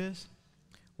job is?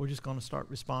 We're just going to start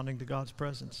responding to God's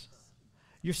presence.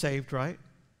 You're saved, right?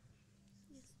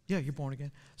 Yes. Yeah, you're born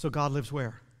again. So God lives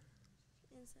where?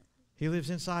 Inside. He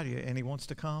lives inside of you, and he wants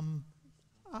to come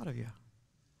out of you.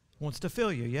 He wants to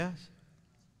fill you, yes?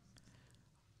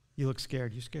 You look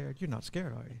scared. You scared? You're not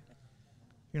scared, are you?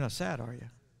 You're not sad, are you?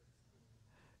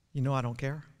 You know I don't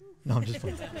care? No, I'm just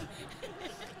playing.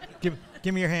 Give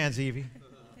me your hands, Evie.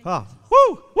 Oh,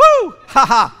 woo, woo, ha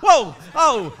ha, whoa,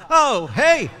 oh,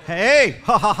 hey,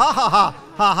 ha ha ha ha ha,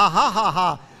 ha ha ha ha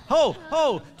ha,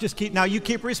 ho, just now you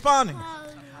keep responding.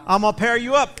 I'm gonna pair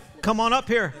you up. Come on up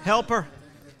here, help her.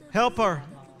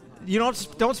 You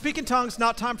don't speak in tongues.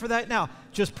 Not time for that now.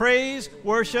 Just praise,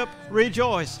 worship,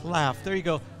 rejoice, laugh. There you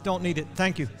go. Don't need it.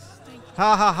 Thank you.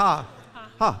 Ha ha ha,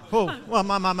 ha, ho, well,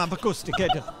 my,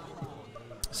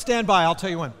 stand by. I'll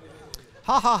tell you when.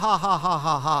 Ha ha ha ha ha ha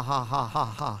ha ha ha ha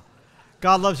ha.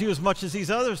 God loves you as much as these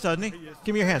others, doesn't he?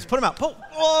 Give me your hands. Put them out.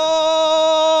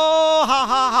 Oh, ha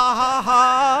ha ha ha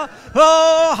ha.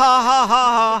 Oh, ha ha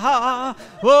ha ha ha.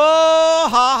 Oh,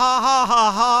 ha ha ha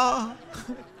ha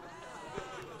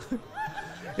ha.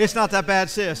 It's not that bad,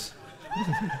 sis.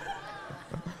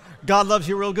 God loves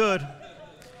you real good.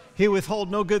 He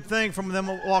withhold no good thing from them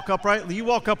who walk uprightly. You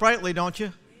walk uprightly, don't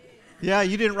you? Yeah,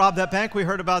 you didn't rob that bank we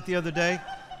heard about the other day.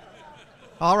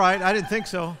 All right, I didn't think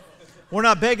so. We're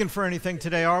not begging for anything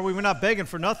today, are we? We're not begging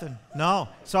for nothing. No,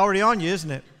 it's already on you,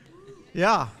 isn't it?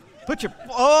 Yeah.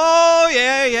 Oh,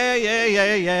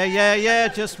 yeah.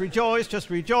 Just rejoice.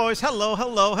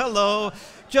 Hello.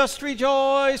 Just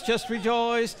rejoice.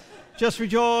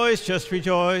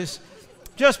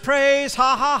 Just praise,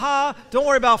 ha, ha, ha. Don't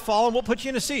worry about falling. We'll put you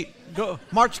in a seat. Go,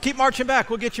 march. Keep marching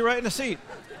back. We'll get you right in a seat.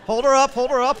 Hold her up.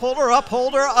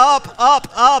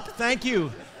 Thank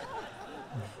you.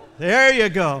 There you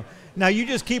go. Now you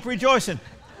just keep rejoicing.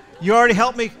 You already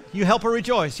helped me. You help her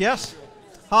rejoice, yes?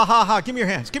 Ha, ha, ha. Give me your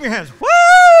hands.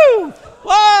 Woo!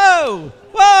 Whoa!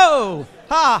 Ha,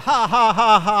 ha, ha,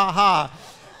 ha, ha, ha.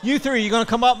 You three, you going to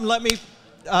come up and let me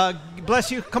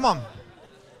bless you? Come on.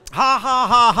 Ha, ha,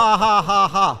 ha, ha, ha, ha,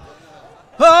 ha.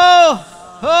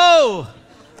 Oh!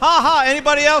 Ha, ha.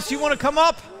 Anybody else you want to come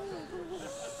up?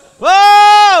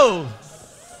 Whoa!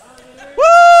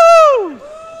 Woo!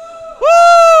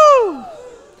 Woo!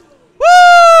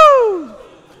 Woo!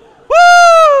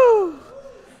 Woo!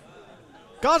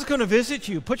 God's going to visit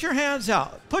you. Put your hands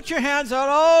out.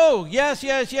 Oh, yes.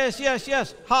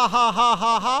 Ha, ha, ha,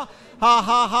 ha, ha. Ha,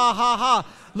 ha, ha, ha, ha.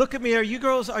 Look at me. Are you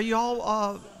girls, are you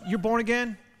all, you're born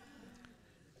again?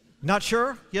 Not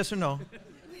sure? Yes or no?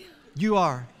 You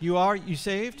are. You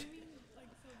saved?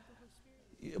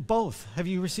 Both. Have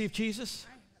you received Jesus?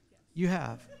 You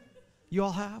have. You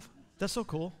all have? That's so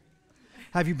cool.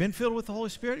 Have you been filled with the Holy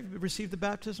Spirit? Have you received the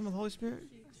baptism of the Holy Spirit?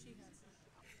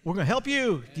 We're going to help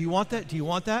you. Do you want that? Do you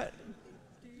want that?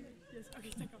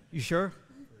 You sure?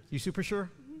 You super sure?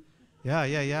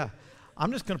 Yeah.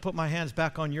 I'm just going to put my hands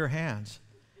back on your hands.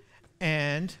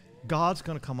 And God's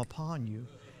going to come upon you.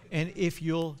 And if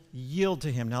you'll yield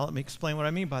to him. Now let me explain what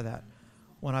I mean by that.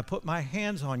 When I put my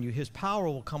hands on you, his power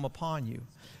will come upon you.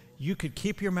 You could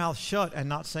keep your mouth shut and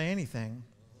not say anything.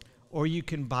 Or you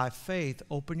can, by faith,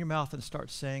 open your mouth and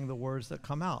start saying the words that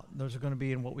come out. Those are going to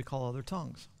be in what we call other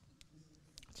tongues.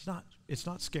 It's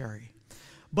not scary,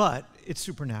 but it's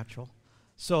supernatural.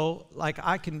 So, like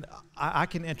I can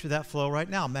enter that flow right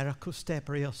now.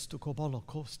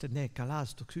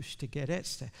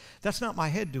 That's not my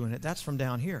head doing it. That's from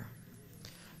down here.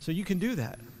 So you can do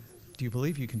that. Do you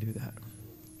believe you can do that?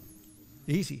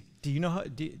 Easy. Do you know how?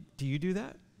 Do you do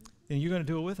that? And you're going to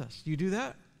do it with us. Do you do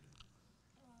that?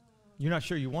 You're not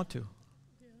sure you want to.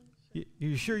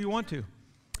 You sure you want to?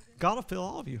 God will fill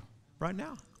all of you right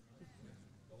now.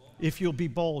 If you'll be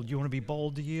bold. You want to be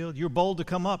bold to yield? You're bold to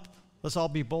come up. Let's all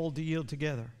be bold to yield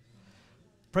together.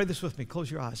 Pray this with me. Close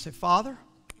your eyes. Say, Father.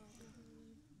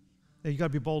 Now, you got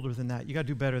to be bolder than that. You got to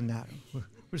do better than that. We're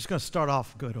just going to start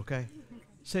off good, okay?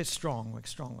 Say it strong, like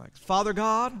strong, like. Father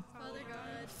God,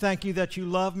 thank you that you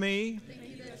love me.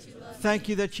 Thank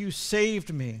you that you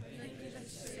saved me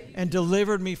and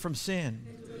delivered me from sin.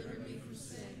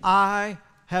 I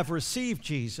have received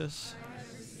Jesus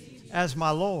as my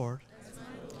Lord.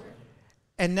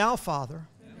 And now, Father,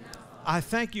 I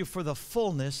thank you for the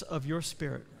fullness of your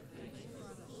Spirit.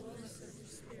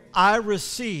 I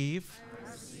receive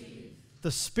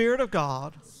the Spirit of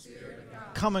God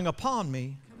coming upon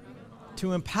me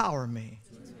to empower me.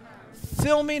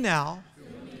 Fill me now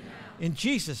in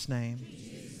Jesus' name.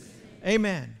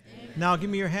 Amen. Now give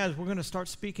me your hands. We're going to start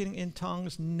speaking in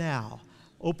tongues now.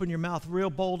 Open your mouth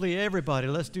real boldly. Everybody,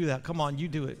 let's do that. Come on, you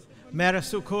do it. He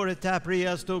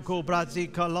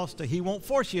won't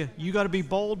force you. You got to be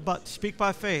bold, but speak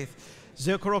by faith. Miss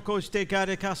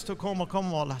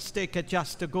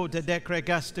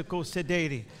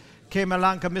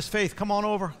Faith, come on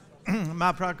over. She's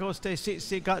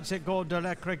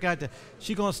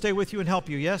going to stay with you and help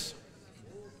you, yes?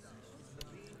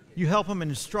 You help them and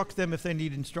instruct them if they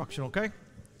need instruction, okay?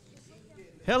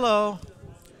 Hello.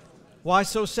 Why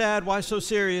so sad? Why so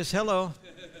serious? Hello.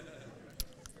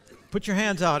 Put your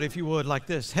hands out if you would, like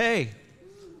this. Hey.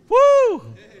 Woo!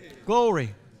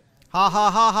 Glory. Ha, ha,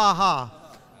 ha, ha,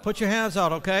 ha. Put your hands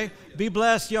out, okay? Be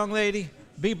blessed, young lady.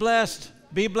 Be blessed.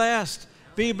 Be blessed.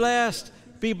 Be blessed.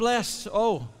 Be blessed.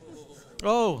 Oh.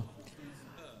 Oh.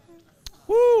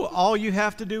 Woo! All you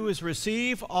have to do is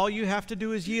receive. All you have to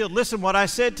do is yield. Listen, what I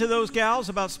said to those gals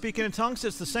about speaking in tongues,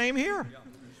 it's the same here.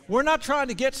 We're not trying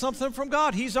to get something from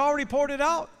God. He's already poured it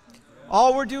out.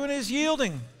 All we're doing is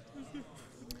yielding.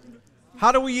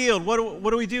 How do we yield?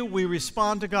 What do we do? We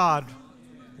respond to God.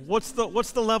 What's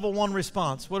the level one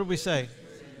response? What do we say?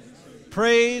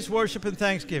 Praise, worship, and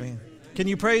thanksgiving. Can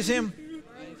you praise him?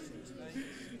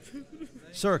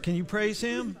 Sir, can you praise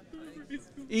him?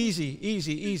 Easy,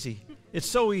 easy, easy. It's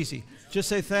so easy. Just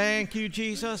say, thank you,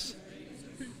 Jesus.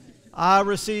 I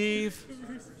receive.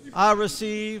 I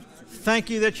receive.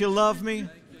 Thank you that you love me.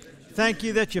 Thank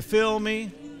you that you fill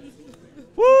me.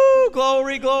 Woo!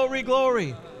 Glory, glory,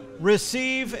 glory.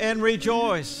 Receive and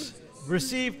rejoice.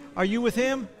 Receive. Are you with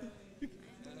him?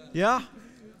 Yeah?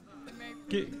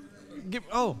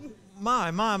 Oh,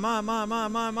 my. Ha, ha,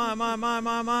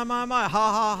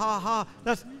 ha, ha.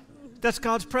 That's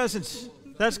God's presence.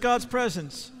 That's God's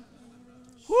presence.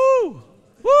 Woo!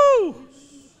 Woo!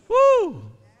 Woo!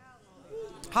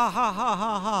 Ha, ha, ha,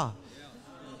 ha, ha.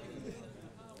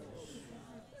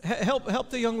 Help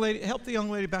the young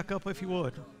lady back up if you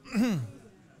would.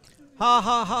 Ha,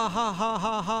 ha, ha, ha, ha,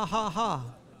 ha, ha, ha, ha.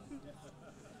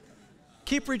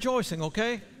 Keep rejoicing,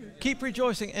 okay? Keep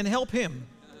rejoicing and help him.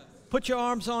 Put your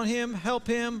arms on him, help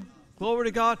him. Glory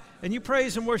to God. And you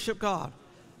praise and worship God.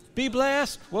 Be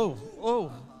blessed. Whoa,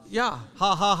 whoa, yeah.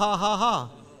 Ha, ha, ha, ha, ha.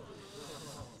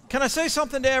 Can I say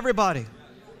something to everybody?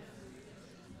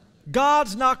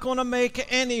 God's not going to make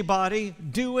anybody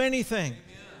do anything.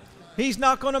 He's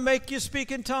not going to make you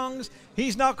speak in tongues.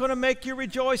 He's not going to make you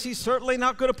rejoice. He's certainly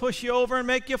not going to push you over and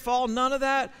make you fall. None of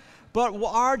that. But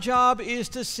our job is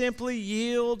to simply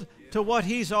yield to what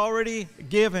he's already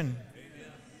given.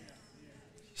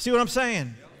 See what I'm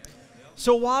saying?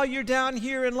 So while you're down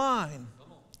here in line,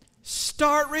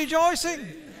 start rejoicing.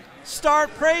 Start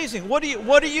praising. What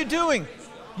are you doing?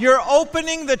 You're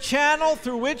opening the channel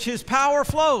through which his power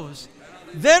flows.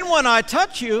 Then when I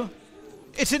touch you,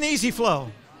 it's an easy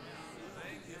flow.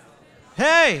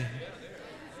 Hey,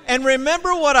 And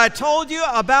remember what I told you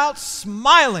about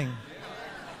smiling.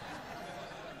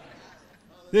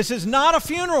 This is not a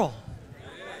funeral.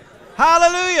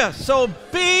 Hallelujah. So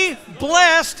be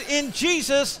blessed in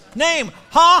Jesus' name.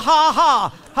 Ha, ha,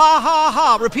 ha. Ha, ha,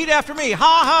 ha. Repeat after me. Ha,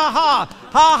 ha, ha.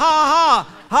 Ha, ha, ha.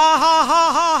 Ha, ha, ha,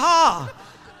 ha, ha.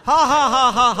 Ha, ha,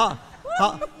 ha, ha, ha.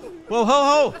 Ha. Whoa,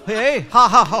 ho, ho. Hey, ha,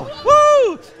 ha, ho.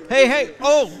 Woo. Hey, hey.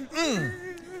 Oh,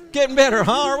 getting better,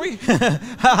 huh, are we? Ha,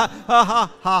 ha, ha,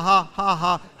 ha, ha, ha,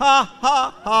 ha, ha,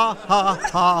 ha, ha, ha,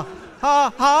 ha.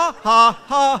 Ha, ha, ha,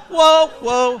 ha. Whoa,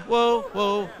 whoa, whoa,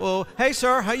 whoa, whoa. Hey,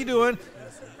 sir, how you doing?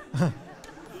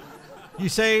 You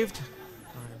saved?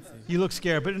 You look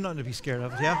scared, but there's nothing to be scared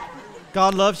of, yeah?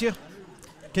 God loves you.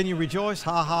 Can you rejoice?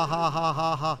 Ha, ha, ha, ha,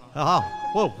 ha, ha, ha.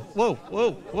 Whoa, whoa,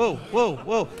 whoa, whoa, whoa,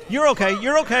 whoa. You're okay,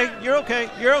 you're okay, you're okay,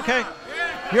 you're okay.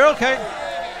 You're okay.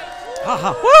 Ha,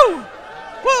 ha, woo,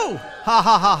 woo. Ha,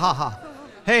 ha, ha, ha, ha.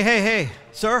 Hey, hey, hey,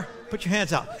 sir, put your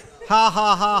hands out. Ha,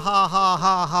 ha, ha, ha, ha,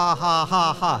 ha, ha, ha,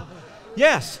 ha, ha.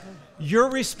 Yes, your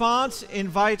response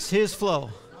invites his flow.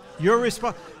 Your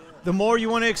response, the more you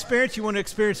want to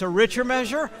experience a richer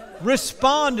measure,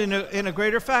 respond in a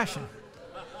greater fashion.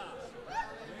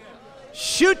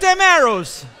 Shoot them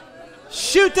arrows.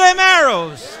 Shoot them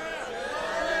arrows.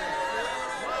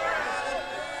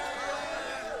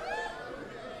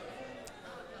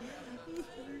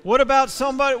 What about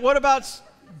somebody,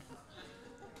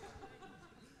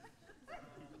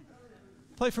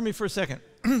 play for me for a second.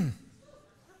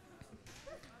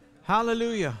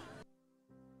 Hallelujah.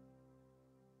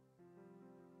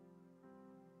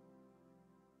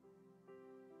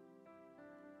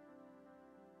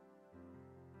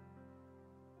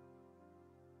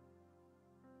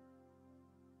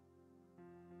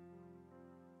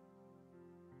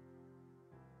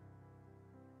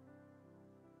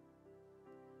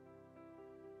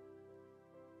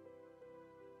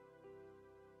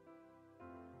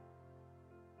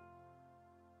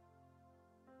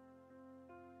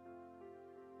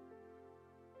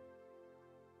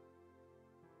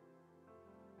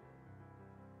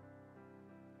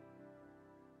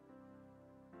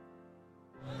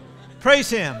 Praise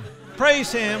him.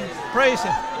 Praise him. Praise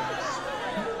him.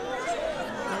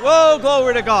 Whoa,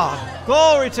 glory to God.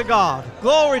 Glory to God.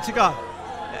 Glory to God.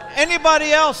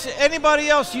 Anybody else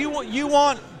you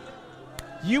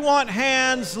want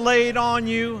hands laid on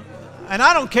you? And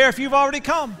I don't care if you've already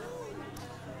come.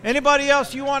 Anybody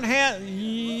else you want hands?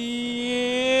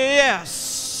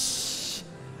 Yes.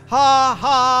 Ha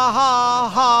ha ha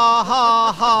ha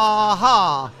ha ha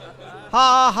ha.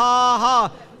 Ha ha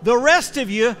ha. The rest of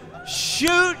you,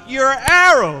 shoot your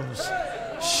arrows.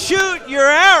 Shoot your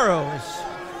arrows.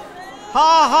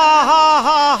 Ha ha ha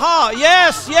ha ha.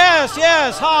 Yes, yes,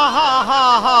 yes. Ha ha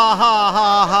ha ha ha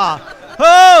ha ha.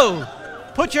 Oh!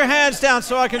 Put your hands down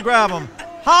so I can grab them.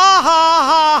 Ha ha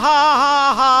ha ha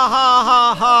ha ha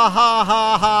ha ha ha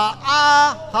ha ha.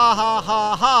 Ah ha ha ha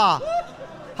ha.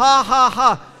 Ha ha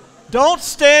ha. Don't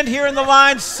stand here in the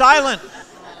line silent.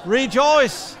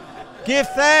 Rejoice. Give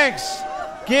thanks.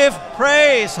 Give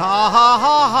praise. Ha ha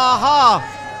ha ha ha.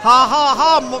 Ha ha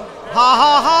ha. Ha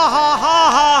ha ha ha ha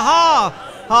ha ha.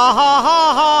 Ha ha ha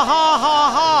ha ha ha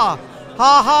ha.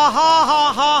 Ha ha ha ha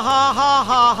ha ha ha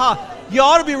ha ha. You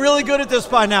ought to be really good at this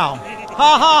by now.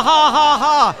 Ha ha ha ha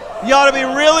ha. You ought to be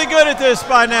really good at this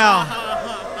by now.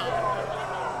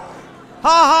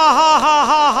 Ha ha ha ha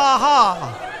ha ha ha.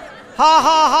 Ha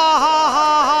ha ha ha ha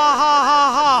ha ha ha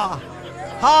ha.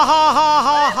 Ha ha ha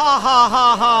ha ha ha ha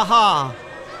ha ha.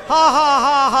 Ha ha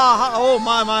ha ha ha. Oh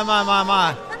my my my my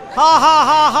my. Ha ha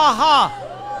ha ha ha.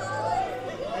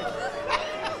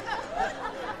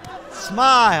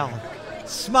 Smile.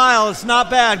 Smile. It's not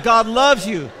bad. God loves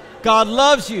you. God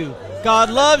loves you. God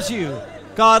loves you.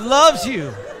 God loves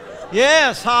you.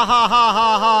 Yes. Ha ha ha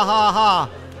ha ha ha ha.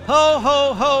 Ho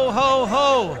ho ho ho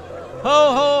ho.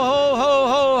 Ho ho ho ho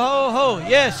ho ho ho.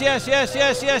 Yes, yes, yes,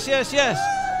 yes, yes, yes, yes.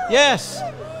 Yes.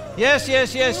 Yes,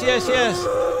 yes, yes, yes, yes.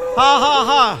 Ha ha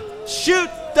ha. Shoot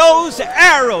those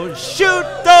arrows. Shoot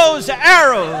those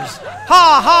arrows.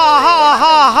 Ha ha ha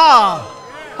ha ha.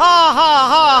 Ha ha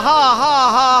ha ha ha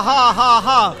ha ha ha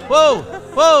ha. Whoa,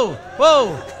 whoa,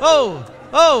 whoa, whoa.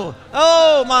 Oh,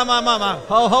 oh, my, my, my, my.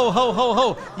 Ho, ho, ho, ho,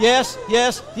 ho. Yes,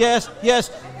 yes, yes, yes.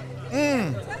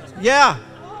 Yeah.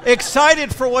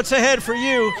 Excited for what's ahead for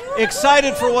you.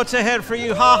 Excited for what's ahead for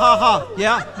you. Ha, ha, ha.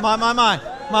 Yeah. My, my, my.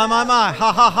 My, my, my.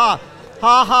 Ha, ha, ha.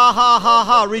 Ha, ha, ha, ha,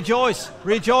 ha. Rejoice.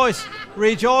 Rejoice.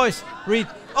 Rejoice.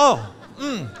 Oh.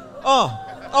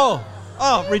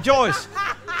 Oh. Rejoice.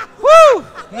 Woo.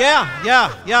 Yeah.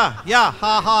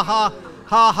 Ha, ha, ha.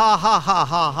 Ha, ha, ha, ha,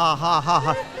 ha, ha, ha, ha,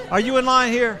 ha. Are you in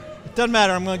line here? Doesn't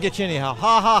matter. I'm going to get you anyhow.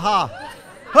 Ha, ha, ha.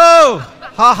 Ho!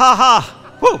 Ha, ha,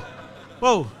 ha. Whoo!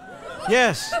 Whoa.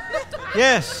 Yes.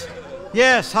 Yes.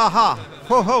 Yes. Ha, ha.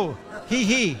 Ho, ho. He,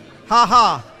 he. Ha,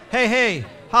 ha. Hey, hey.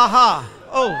 Ha, ha.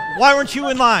 Oh, why weren't you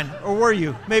in line? Or were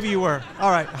you? Maybe you were.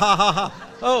 All right. Ha, ha, ha.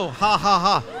 Oh, ha, ha,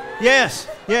 ha. Yes.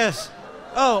 Yes.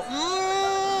 Oh,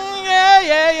 yeah,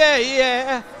 yeah, yeah,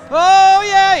 yeah. Oh,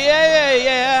 yeah, yeah, yeah,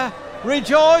 yeah.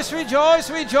 Rejoice, rejoice,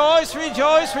 rejoice,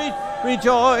 rejoice,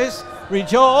 rejoice,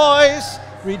 rejoice,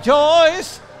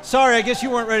 rejoice. Sorry, I guess you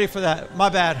weren't ready for that. My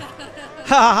bad. Ha,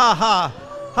 ha, ha.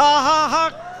 Ha, ha, ha.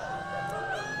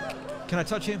 Can I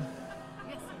touch him?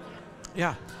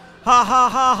 Yeah. Ha, ha,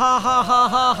 ha, ha, ha, ha,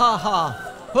 ha, ha, ha.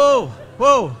 Whoa,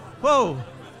 whoa, whoa,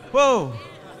 whoa.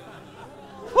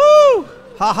 Woo!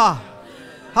 Ha, ha.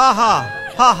 Ha, ha,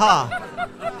 ha, ha.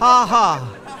 Ha,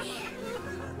 ha.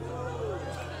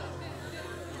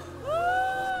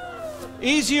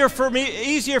 Easier for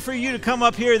you to come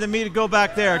up here than me to go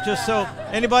back there, just so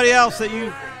anybody else that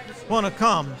you want to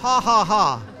come. Ha, ha,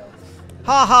 ha.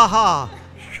 Ha, ha, ha.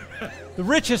 The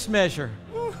richest measure.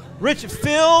 Rich,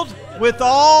 filled with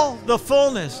all the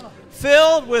fullness.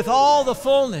 Filled with all the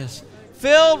fullness.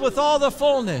 Filled with all the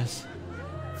fullness.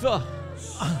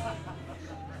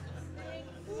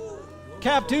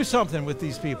 Cap, do something with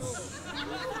these people.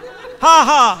 Ha,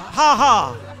 ha, ha,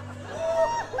 ha.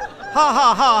 Ha,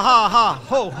 ha, ha, ha, ha.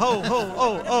 Ho, ho, ho,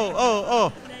 oh, oh, oh,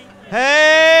 oh.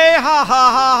 Hey, ha,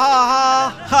 ha, ha, ha,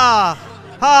 ha, ha.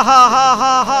 Ha, ha, ha,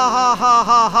 ha, ha,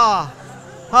 ha, ha,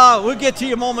 ha. We'll get to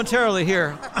you momentarily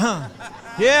here.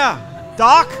 Yeah.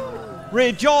 Doc,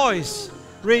 rejoice.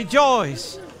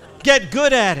 Rejoice. Get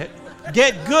good at it.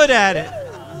 Get good at it.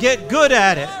 Get good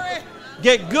at it.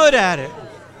 Get good at it.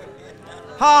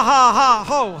 Ha, ha, ha,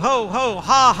 ho, ho, ho.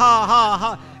 Ha, ha, ha,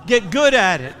 ha. Get good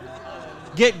at it.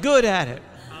 Get good at it.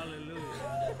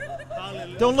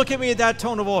 Don't look at me at that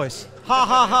tone of voice. Ha,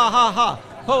 ha, ha, ha, ha.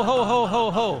 Ho, ho, ho,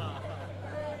 ho, ho.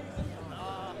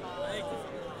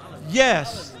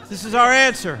 Yes, this is our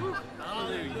answer.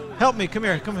 Help me. Come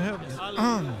here. Come here.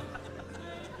 Help me.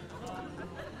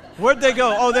 Where'd they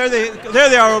go? Oh, there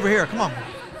they are over here. Come on.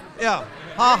 Yeah.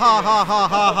 Ha, ha, ha, ha,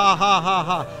 ha, ha, ha, ha,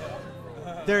 ha.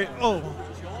 There. Oh.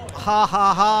 Ha,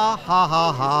 ha, ha, ha, ha,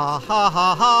 ha, ha,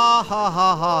 ha, ha, ha,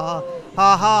 ha, ha.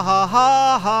 Ha ha ha ha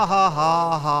ha ha ha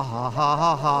ha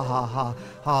ha ha ha ha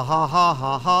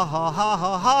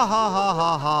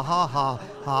ha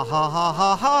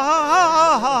ha ha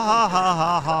ha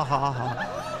ha ha ha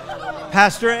ha.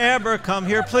 Pastor Amber, come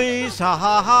here, please. Ha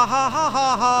ha ha ha ha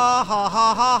ha ha ha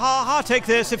ha ha ha ha. Take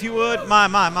this if you would. My.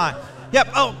 Yep.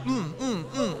 Oh.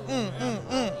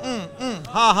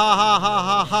 Ha ha ha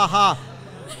ha ha ha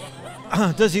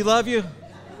ha. Does he love you?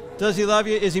 Does he love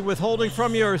you? Is he withholding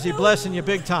from you, or is he blessing you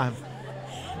big time?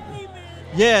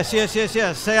 Yes, yes, yes,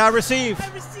 yes. Say, I receive.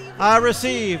 I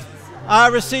receive. I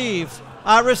receive.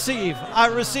 I receive. I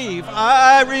receive.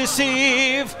 I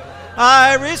receive.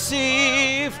 I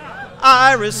receive.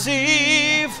 I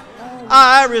receive.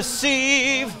 I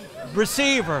receive.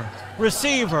 Receiver.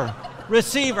 Receiver.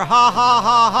 Receiver. Ha ha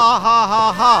ha ha ha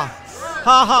ha ha.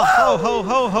 Ha ha ho ho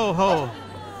ho ho ho.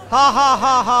 Ha ha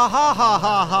ha ha ha ha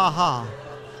ha ha ha.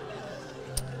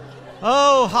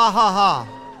 Oh, ha, ha, ha.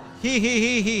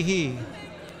 He.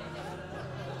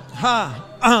 Ha,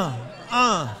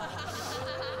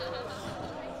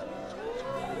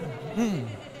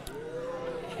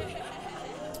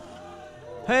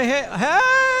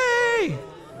 Hey.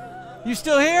 You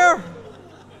still here?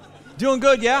 Doing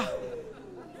good, yeah?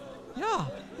 Yeah.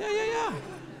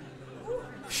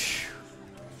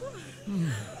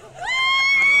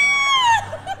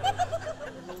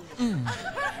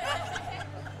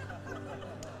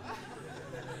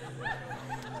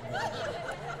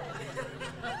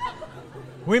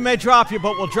 We may drop you,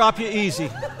 but we'll drop you easy.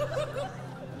 Ha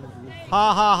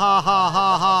ha ha ha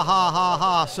ha ha ha ha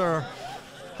ha, sir.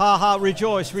 Ha ha,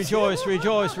 rejoice, rejoice,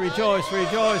 rejoice, rejoice,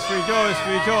 rejoice, rejoice,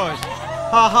 rejoice.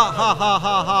 Ha ha ha ha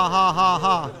ha ha ha ha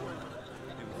ha.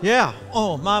 Yeah.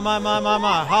 Oh, my. Ha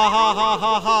ha ha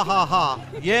ha ha ha ha.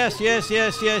 Yes.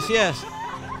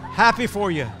 Happy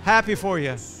for you. Happy for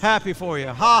you. Happy for you.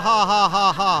 Ha ha ha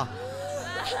ha ha.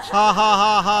 Ha ha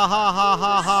ha ha ha ha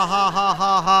ha ha ha ha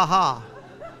ha ha ha.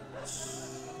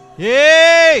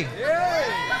 Yay!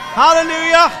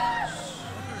 Hallelujah!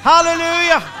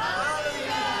 Hallelujah!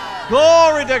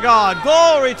 Glory to God!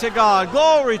 Glory to God!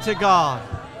 Glory to God!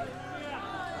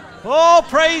 Oh,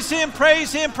 praise Him!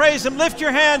 Praise Him! Praise Him! Lift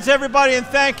your hands, everybody, and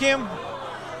thank Him.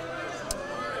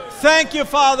 Thank you,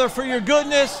 Father, for your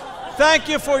goodness. Thank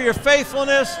you for your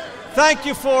faithfulness. Thank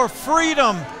you for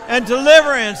freedom and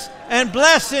deliverance and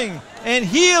blessing and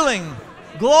healing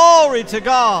Glory to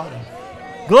God.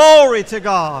 Glory to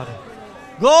God.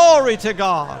 Glory to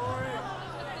God.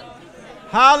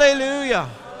 Hallelujah.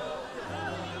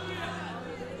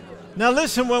 Now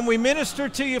listen, when we minister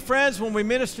to you, friends, when we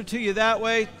minister to you that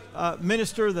way,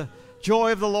 minister the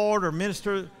joy of the Lord or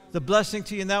minister the blessing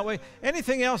to you in that way,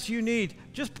 anything else you need,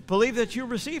 just believe that you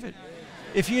receive it.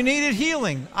 If you needed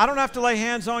healing, I don't have to lay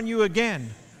hands on you again.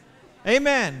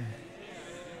 Amen.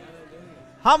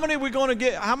 How many we going to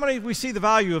get? How many we see the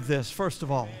value of this, first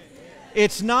of all?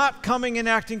 It's not coming and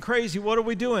acting crazy. What are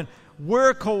we doing?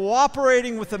 We're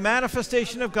cooperating with the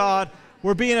manifestation of God.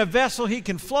 We're being a vessel He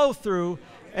can flow through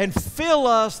and fill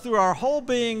us through our whole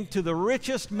being to the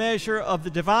richest measure of the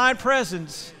divine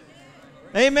presence.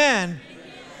 Amen.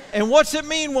 And what's it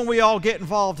mean when we all get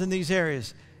involved in these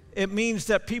areas? It means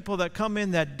that people that come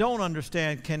in that don't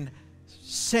understand can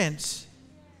sense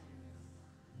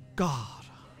God.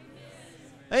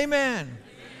 Amen.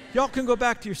 Y'all can go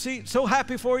back to your seat. So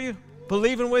happy for you.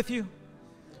 Believing with you.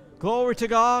 Glory to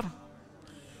God.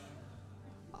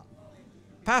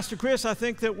 Pastor Chris, I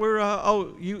think that we're,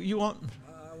 you want?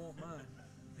 I want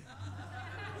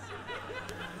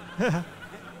mine.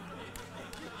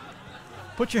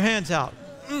 Put your hands out.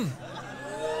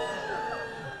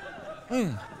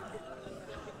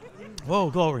 Whoa,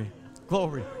 glory,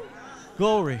 glory,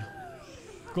 glory,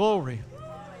 glory,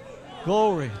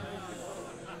 glory.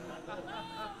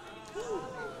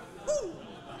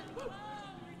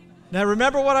 Now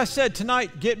remember what I said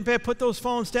tonight. Get in bed, put those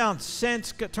phones down,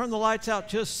 sense, turn the lights out,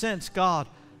 just sense God.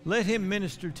 Let Him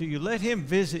minister to you. Let Him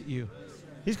visit you.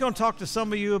 He's going to talk to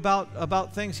some of you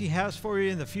about things He has for you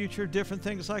in the future, different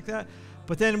things like that.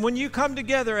 But then when you come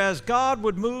together as God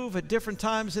would move at different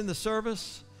times in the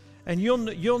service, and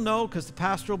you'll know because the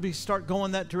pastor will start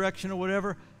going that direction or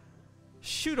whatever,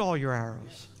 shoot all your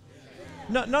arrows.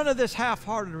 None of this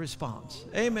half-hearted response.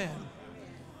 Amen.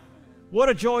 What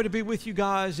a joy to be with you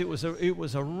guys. It was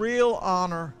a real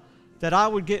honor that I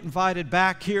would get invited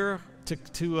back here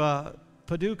to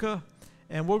Paducah.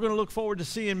 And we're going to look forward to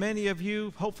seeing many of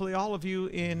you, hopefully all of you,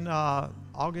 in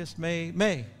August,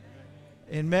 May.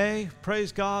 In May,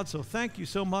 praise God. So thank you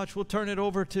so much. We'll turn it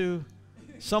over to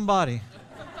somebody.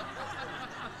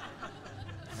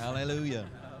 Hallelujah.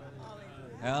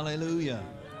 Hallelujah.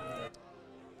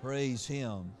 Praise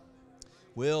Him.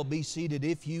 Well, be seated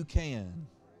if you can.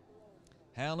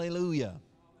 Hallelujah.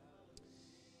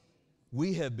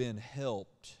 We have been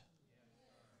helped.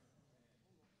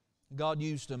 God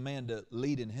used a man to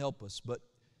lead and help us, but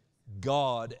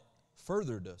God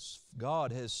furthered us.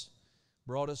 God has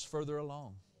brought us further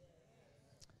along.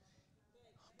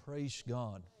 Praise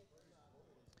God.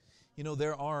 You know,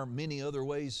 there are many other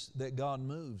ways that God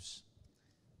moves.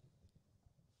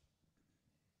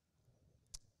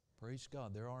 Praise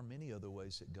God. There are many other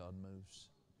ways that God moves.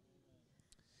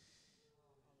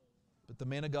 But the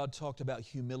man of God talked about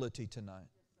humility tonight.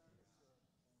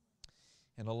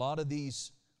 And a lot of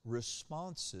these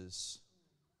responses,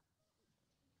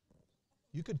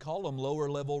 you could call them lower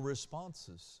level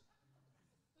responses.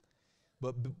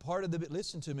 But part of the,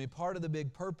 listen to me, part of the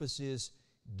big purpose is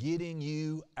getting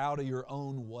you out of your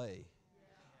own way,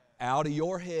 out of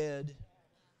your head,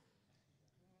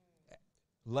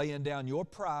 laying down your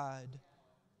pride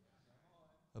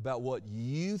about what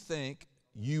you think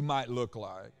you might look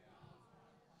like,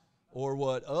 or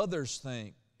what others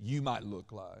think you might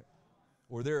look like,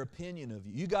 or their opinion of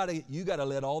you. You got to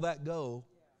let all that go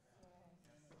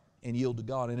and yield to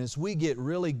God. And as we get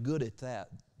really good at that,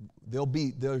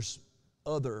 there's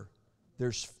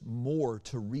more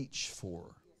to reach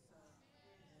for.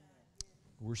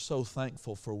 We're so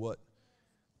thankful for what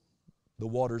the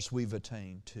waters we've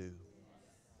attained to.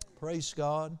 Praise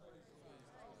God.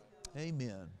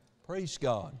 Amen. Praise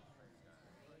God.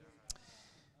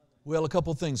 Well, a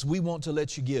couple things. We want to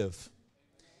let you give.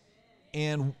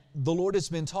 And the Lord has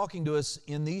been talking to us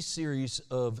in these series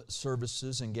of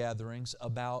services and gatherings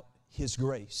about His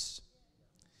grace.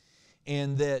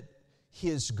 And that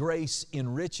His grace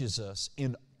enriches us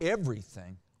in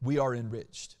everything. We are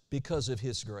enriched because of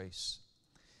His grace.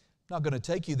 I'm not going to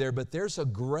take you there, but there's a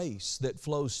grace that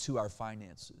flows to our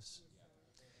finances.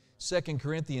 2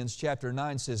 Corinthians chapter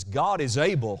 9 says, God is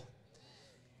able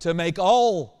to make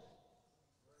all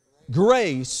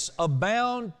grace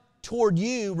abound toward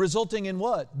you, resulting in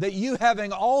what? That you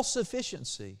having all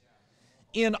sufficiency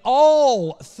in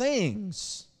all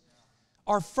things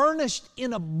are furnished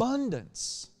in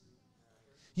abundance.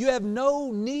 You have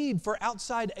no need for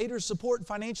outside aid or support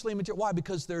financially and materially. Why?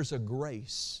 Because there's a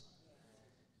grace.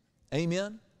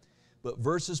 Amen? But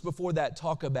verses before that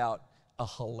talk about a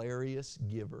hilarious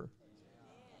giver.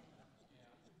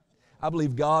 I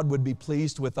believe God would be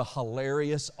pleased with a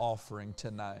hilarious offering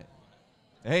tonight.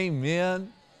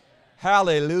 Amen.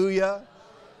 Hallelujah.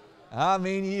 I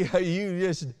mean,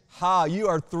 you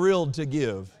are thrilled to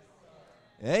give.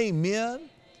 Amen.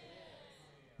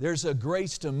 There's a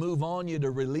grace to move on you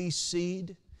to release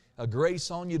seed, a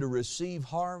grace on you to receive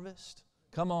harvest.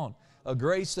 Come on. A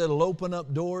grace that'll open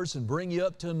up doors and bring you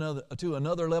up to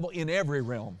another level in every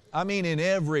realm. I mean, in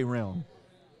every realm.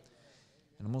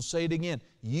 And I'm going to say it again.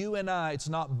 You and I, it's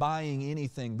not buying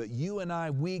anything, but you and I,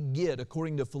 we get,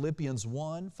 according to Philippians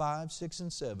 1, 5, 6,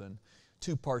 and 7,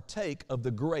 to partake of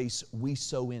the grace we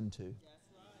sow into.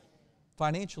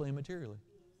 Financially and materially.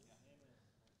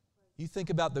 You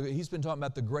think about he's been talking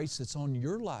about the grace that's on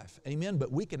your life. Amen.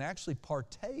 But we can actually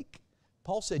partake.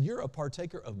 Paul said, you're a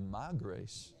partaker of my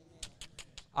grace.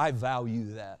 I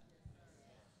value that.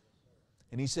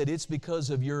 And he said, it's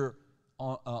because of your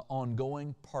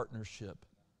ongoing partnership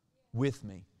with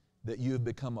me that you have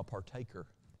become a partaker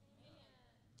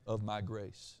of my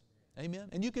grace. Amen.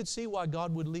 And you could see why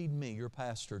God would lead me, your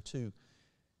pastor, to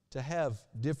have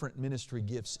different ministry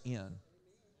gifts in.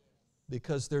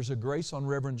 Because there's a grace on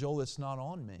Reverend Joel that's not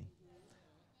on me.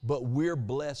 But we're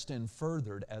blessed and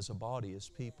furthered as a body, as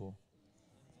people.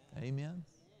 Amen.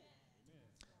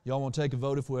 Y'all want to take a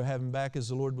vote if we'll have him back as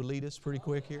the Lord would lead us pretty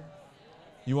quick here?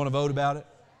 You want to vote about it?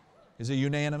 Is it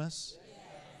unanimous?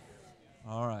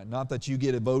 All right. Not that you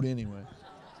get a vote anyway.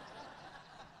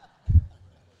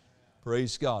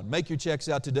 Praise God. Make your checks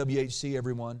out to WHC,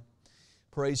 everyone.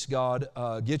 Praise God.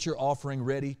 Get your offering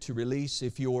ready to release.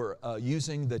 If you're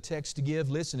using the text to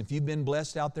give, listen, if you've been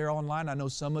blessed out there online, I know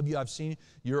some of you, I've seen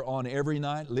you're on every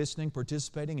night listening,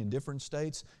 participating in different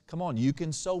states. Come on, you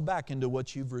can sow back into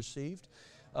what you've received.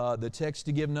 The text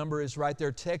to give number is right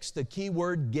there. Text the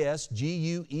keyword GUEST,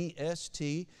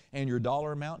 G-U-E-S-T, and your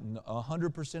dollar amount, and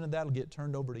 100% of that will get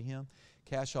turned over to Him.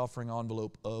 Cash offering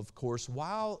envelope, of course.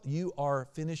 While you are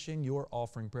finishing your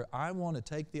offering prayer, I want to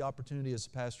take the opportunity as a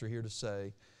pastor here to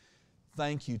say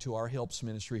thank you to our helps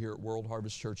ministry here at World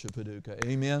Harvest Church of Paducah.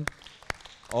 Amen.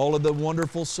 All of the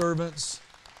wonderful servants,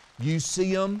 you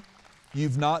see them,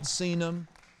 you've not seen them,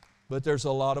 but there's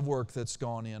a lot of work that's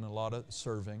gone in, a lot of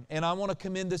serving. And I want to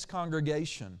commend this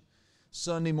congregation.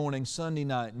 Sunday morning, Sunday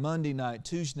night, Monday night,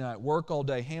 Tuesday night, work all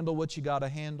day, handle what you got to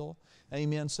handle.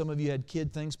 Amen. Some of you had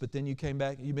kid things, but then you came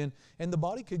back, and the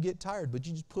body could get tired, but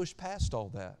you just pushed past all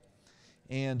that.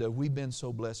 And we've been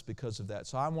so blessed because of that.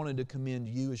 So I wanted to commend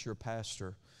you as your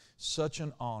pastor. Such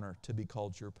an honor to be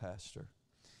called your pastor.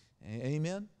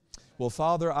 Amen. Well,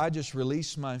 Father, I just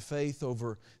release my faith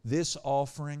over this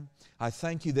offering. I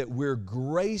thank you that we're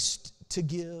graced to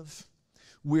give.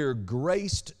 We're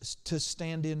graced to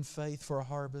stand in faith for a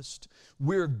harvest.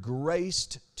 We're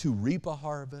graced to reap a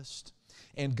harvest.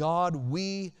 And God,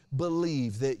 we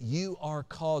believe that you are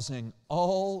causing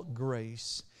all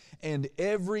grace and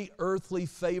every earthly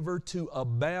favor to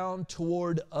abound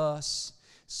toward us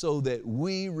so that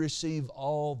we receive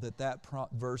all that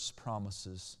verse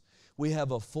promises. We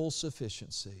have a full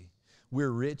sufficiency.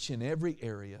 We're rich in every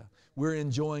area. We're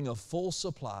enjoying a full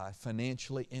supply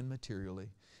financially and materially.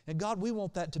 And God, we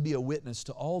want that to be a witness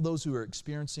to all those who are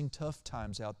experiencing tough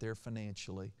times out there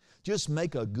financially. Just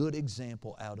make a good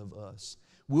example out of us.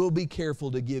 We'll be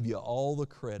careful to give you all the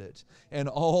credit and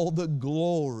all the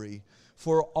glory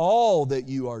for all that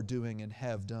you are doing and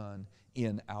have done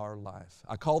in our life.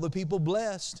 I call the people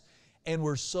blessed, and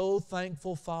we're so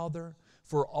thankful, Father,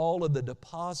 for all of the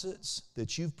deposits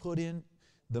that you've put in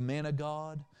the man of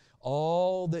God,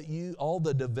 all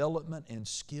the development and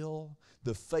skill,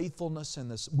 the faithfulness and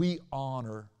this. We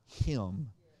honor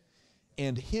Him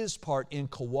and His part in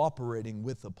cooperating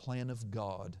with the plan of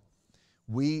God.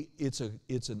 It's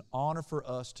an honor for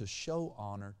us to show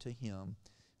honor to Him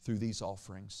through these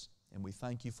offerings. And we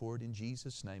thank you for it in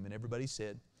Jesus' name. And everybody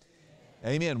said,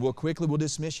 Amen. Well, quickly, we'll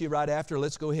dismiss you right after.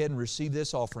 Let's go ahead and receive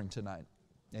this offering tonight.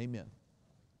 Amen.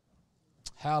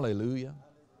 Hallelujah.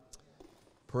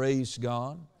 Praise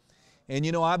God. And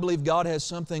you know, I believe God has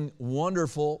something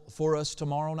wonderful for us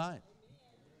tomorrow night.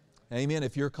 Amen.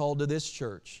 If you're called to this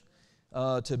church,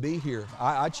 to be here.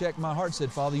 I checked my heart,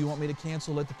 said, Father, you want me to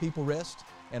cancel, let the people rest?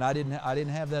 And I didn't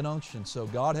have that unction. So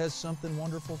God has something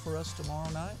wonderful for us tomorrow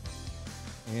night,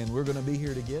 and we're going to be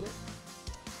here to get it.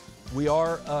 We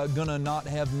are going to not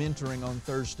have mentoring on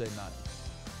Thursday night,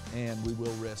 and we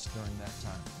will rest during that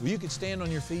time. Well, you could stand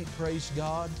on your feet, praise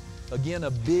God. Again,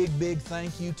 a big, big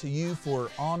thank you to you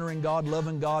for honoring God,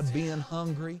 loving God, being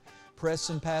hungry,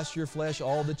 pressing past your flesh,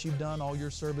 all that you've done, all your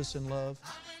service and love.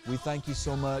 We thank you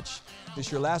so much. This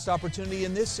is your last opportunity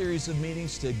in this series of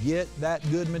meetings to get that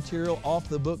good material off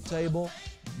the book table.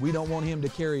 We don't want him to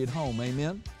carry it home,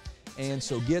 amen? And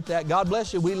so get that. God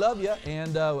bless you. We love you.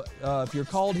 And if you're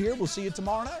called here, we'll see you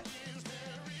tomorrow night.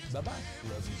 Bye-bye.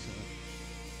 Love you, son.